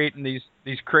guys creating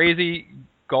these crazy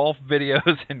golf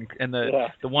videos and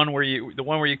the one where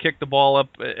you kick the ball up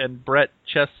and Brett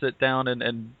chests it down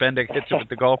and Bendick hits it with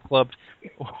the golf club.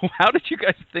 How did you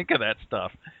guys think of that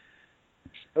stuff?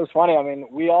 It was funny. I mean,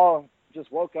 we all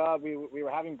just woke up. We were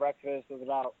having breakfast. It was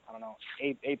about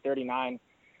 8:39,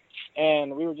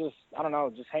 and we were just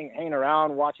hanging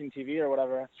around watching TV or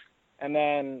whatever. And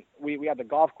then we had the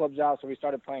golf clubs out, so we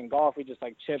started playing golf. We just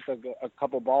chipped a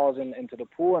couple balls into the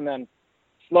pool, and then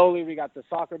slowly we got the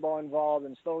soccer ball involved,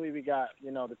 and slowly we got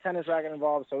the tennis racket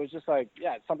involved. So it was just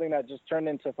it's something that just turned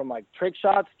into from trick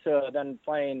shots to then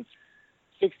playing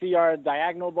 60-yard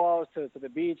diagonal balls to the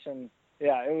beach, and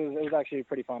yeah, it was actually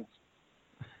pretty fun.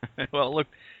 Well,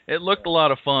 it looked a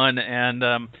lot of fun,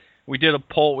 and we did a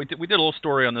poll. We did a little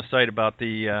story on the site about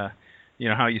the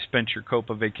how you spent your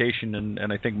Copa vacation,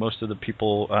 and I think most of the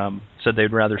people said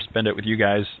they'd rather spend it with you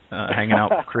guys hanging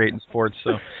out creating sports.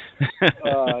 So, that's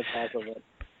awesome.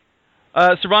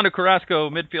 Servando Carrasco,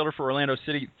 midfielder for Orlando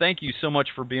City, thank you so much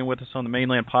for being with us on the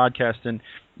Mainland Podcast, and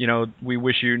we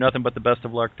wish you nothing but the best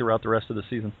of luck throughout the rest of the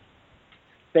season.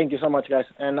 Thank you so much, guys,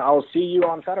 and I'll see you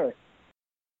on Saturday.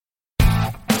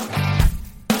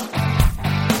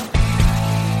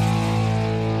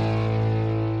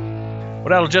 Well,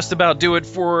 that'll just about do it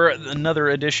for another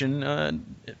edition,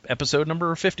 episode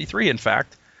number 53, in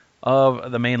fact,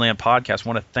 of the Mainland Podcast. I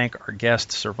want to thank our guest,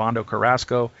 Servando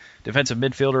Carrasco, defensive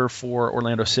midfielder for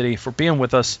Orlando City, for being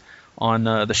with us on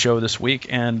the show this week.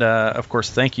 And, of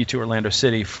course, thank you to Orlando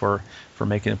City for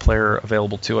making a player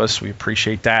available to us. We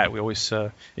appreciate that. We always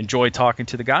enjoy talking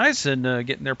to the guys and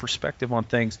getting their perspective on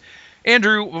things.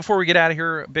 Andrew, before we get out of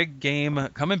here, big game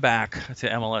coming back to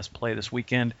MLS play this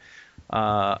weekend.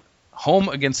 Home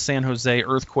against San Jose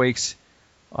Earthquakes.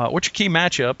 What's your key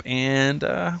matchup, and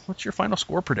what's your final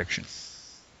score prediction?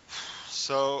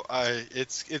 So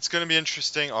it's going to be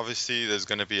interesting. Obviously, there's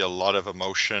going to be a lot of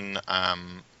emotion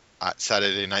at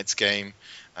Saturday night's game.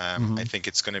 I think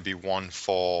it's going to be one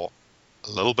for a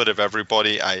little bit of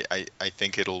everybody. I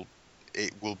think it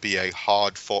will be a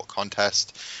hard-fought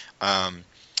contest. I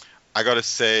got to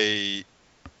say,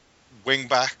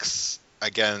 wingbacks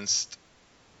against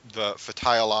for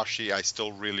Tayalashi, I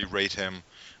still really rate him.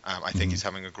 I think he's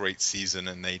having a great season,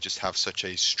 and they just have such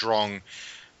a strong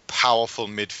powerful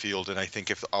midfield, and I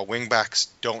think if our wingbacks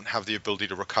don't have the ability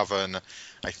to recover, and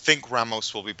I think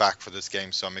Ramos will be back for this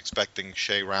game, so I'm expecting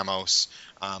Shea Ramos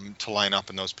to line up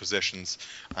in those positions.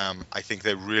 I think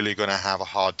they're really going to have a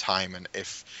hard time, and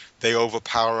if they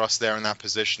overpower us there in that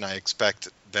position, I expect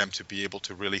them to be able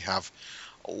to really have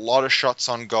a lot of shots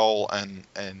on goal and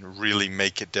really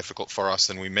make it difficult for us,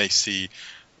 and we may see,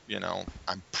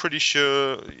 I'm pretty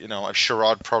sure,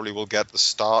 Sherrod probably will get the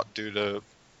start due to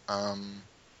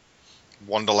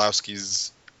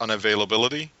Wondolowski's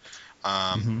unavailability.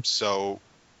 So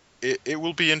it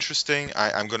will be interesting.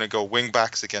 I'm going to go wing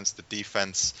backs against the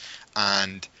defense,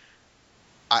 and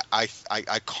I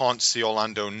can't see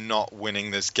Orlando not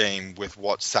winning this game with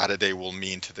what Saturday will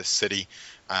mean to the city.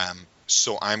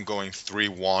 So I'm going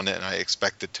 3-1, and I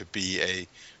expect it to be a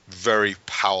very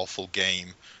powerful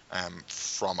game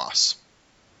from us.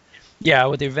 Yeah,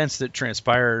 with the events that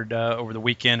transpired over the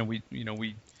weekend, we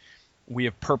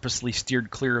have purposely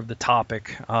steered clear of the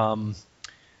topic,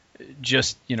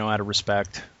 just out of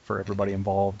respect for everybody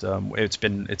involved. It's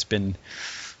been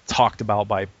talked about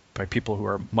by people who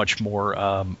are much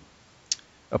more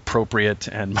appropriate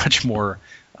and much more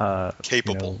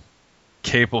capable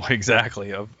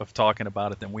exactly of talking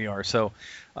about it than we are. So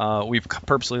we've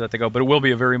purposely let that go, but it will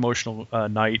be a very emotional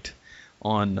night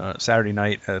on Saturday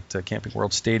night at Camping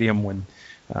World Stadium when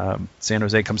San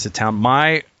Jose comes to town.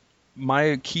 My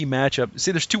key matchup.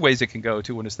 See, there's two ways it can go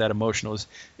too when it's that emotional.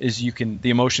 Is the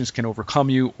emotions can overcome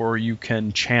you, or you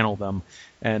can channel them,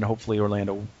 and hopefully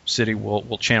Orlando City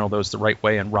will channel those the right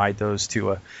way and ride those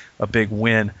to a big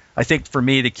win. I think for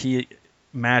me the key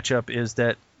matchup is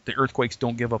that the Earthquakes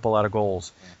don't give up a lot of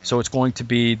goals, so it's going to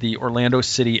be the Orlando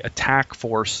City attack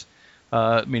force,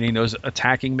 meaning those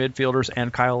attacking midfielders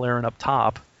and Kyle Larin up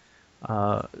top,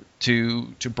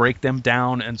 to break them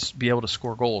down and be able to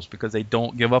score goals, because they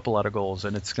don't give up a lot of goals,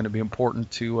 and it's going to be important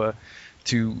to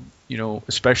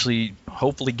especially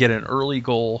hopefully get an early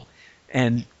goal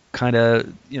and kind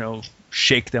of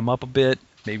shake them up a bit,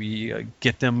 maybe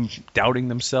get them doubting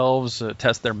themselves,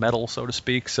 test their mettle, so to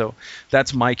speak. So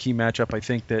that's my key matchup. I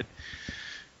think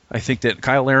that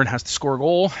Kyle Larin has to score a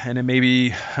goal, and then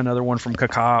maybe another one from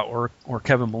Kaká or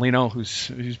Kevin Molino, who's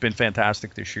been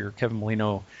fantastic this year. Kevin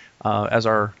Molino, as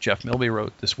our Jeff Milby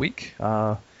wrote this week,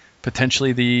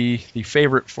 potentially the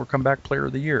favorite for comeback player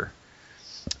of the year.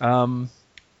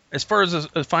 As far as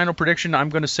a final prediction, I'm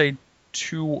going to say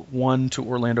 2-1 to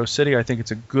Orlando City. I think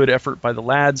it's a good effort by the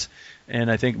lads, and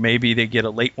I think maybe they get a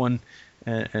late one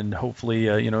and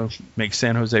hopefully make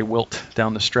San Jose wilt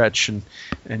down the stretch and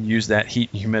use that heat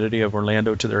and humidity of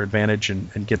Orlando to their advantage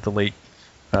and get the late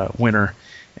winner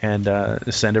and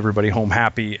send everybody home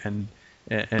happy and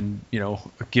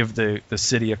give the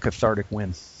city a cathartic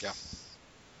win. Yeah.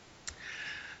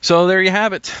 So there you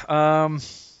have it.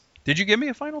 Did you give me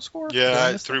a final score?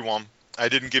 Yeah, 3-1. I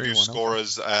didn't give you 3-1,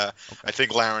 scorers. okay. I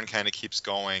think Larin kind of keeps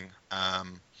going.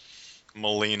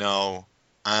 Molino,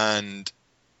 and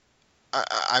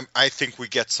I think we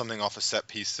get something off a set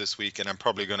piece this week, and I'm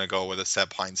probably going to go with a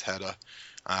Seb Hines header.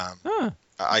 Okay.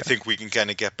 I think we can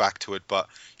kind of get back to it, but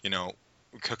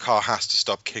Kaká has to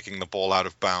stop kicking the ball out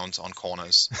of bounds on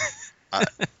corners.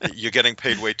 You're getting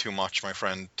paid way too much, my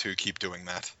friend, to keep doing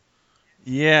that.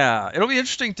 Yeah, it'll be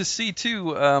interesting to see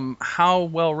too how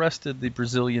well rested the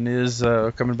Brazilian is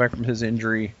coming back from his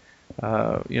injury.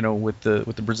 With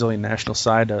the Brazilian national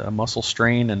side, a muscle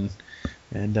strain,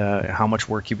 and how much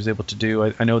work he was able to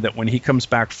do. I know that when he comes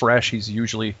back fresh, he's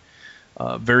usually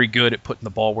very good at putting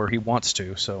the ball where he wants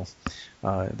to. So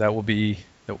that will be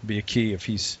a key if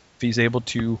he's able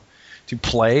to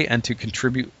play and to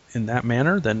contribute in that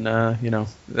manner. Then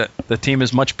that the team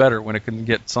is much better when it can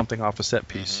get something off a set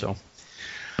piece. So.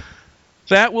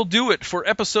 That will do it for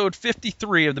episode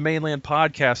 53 of the Mainland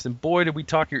Podcast. And boy, did we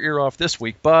talk your ear off this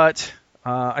week. But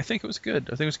I think it was good.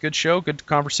 I think it was a good show, good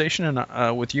conversation.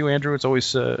 And with you, Andrew, it's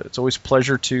always a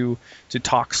pleasure to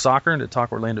talk soccer and to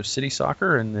talk Orlando City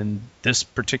soccer. And in this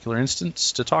particular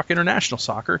instance, to talk international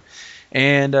soccer.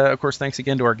 And, of course, thanks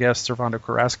again to our guest, Servando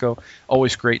Carrasco.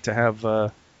 Always great to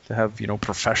have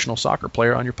professional soccer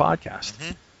player on your podcast.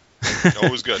 Mm-hmm.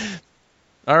 Always good.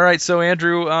 All right, so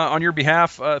Andrew, on your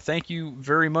behalf, thank you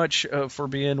very much for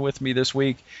being with me this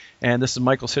week. And this is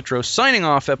Michael Citro signing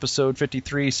off episode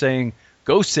 53 saying,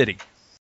 Go City.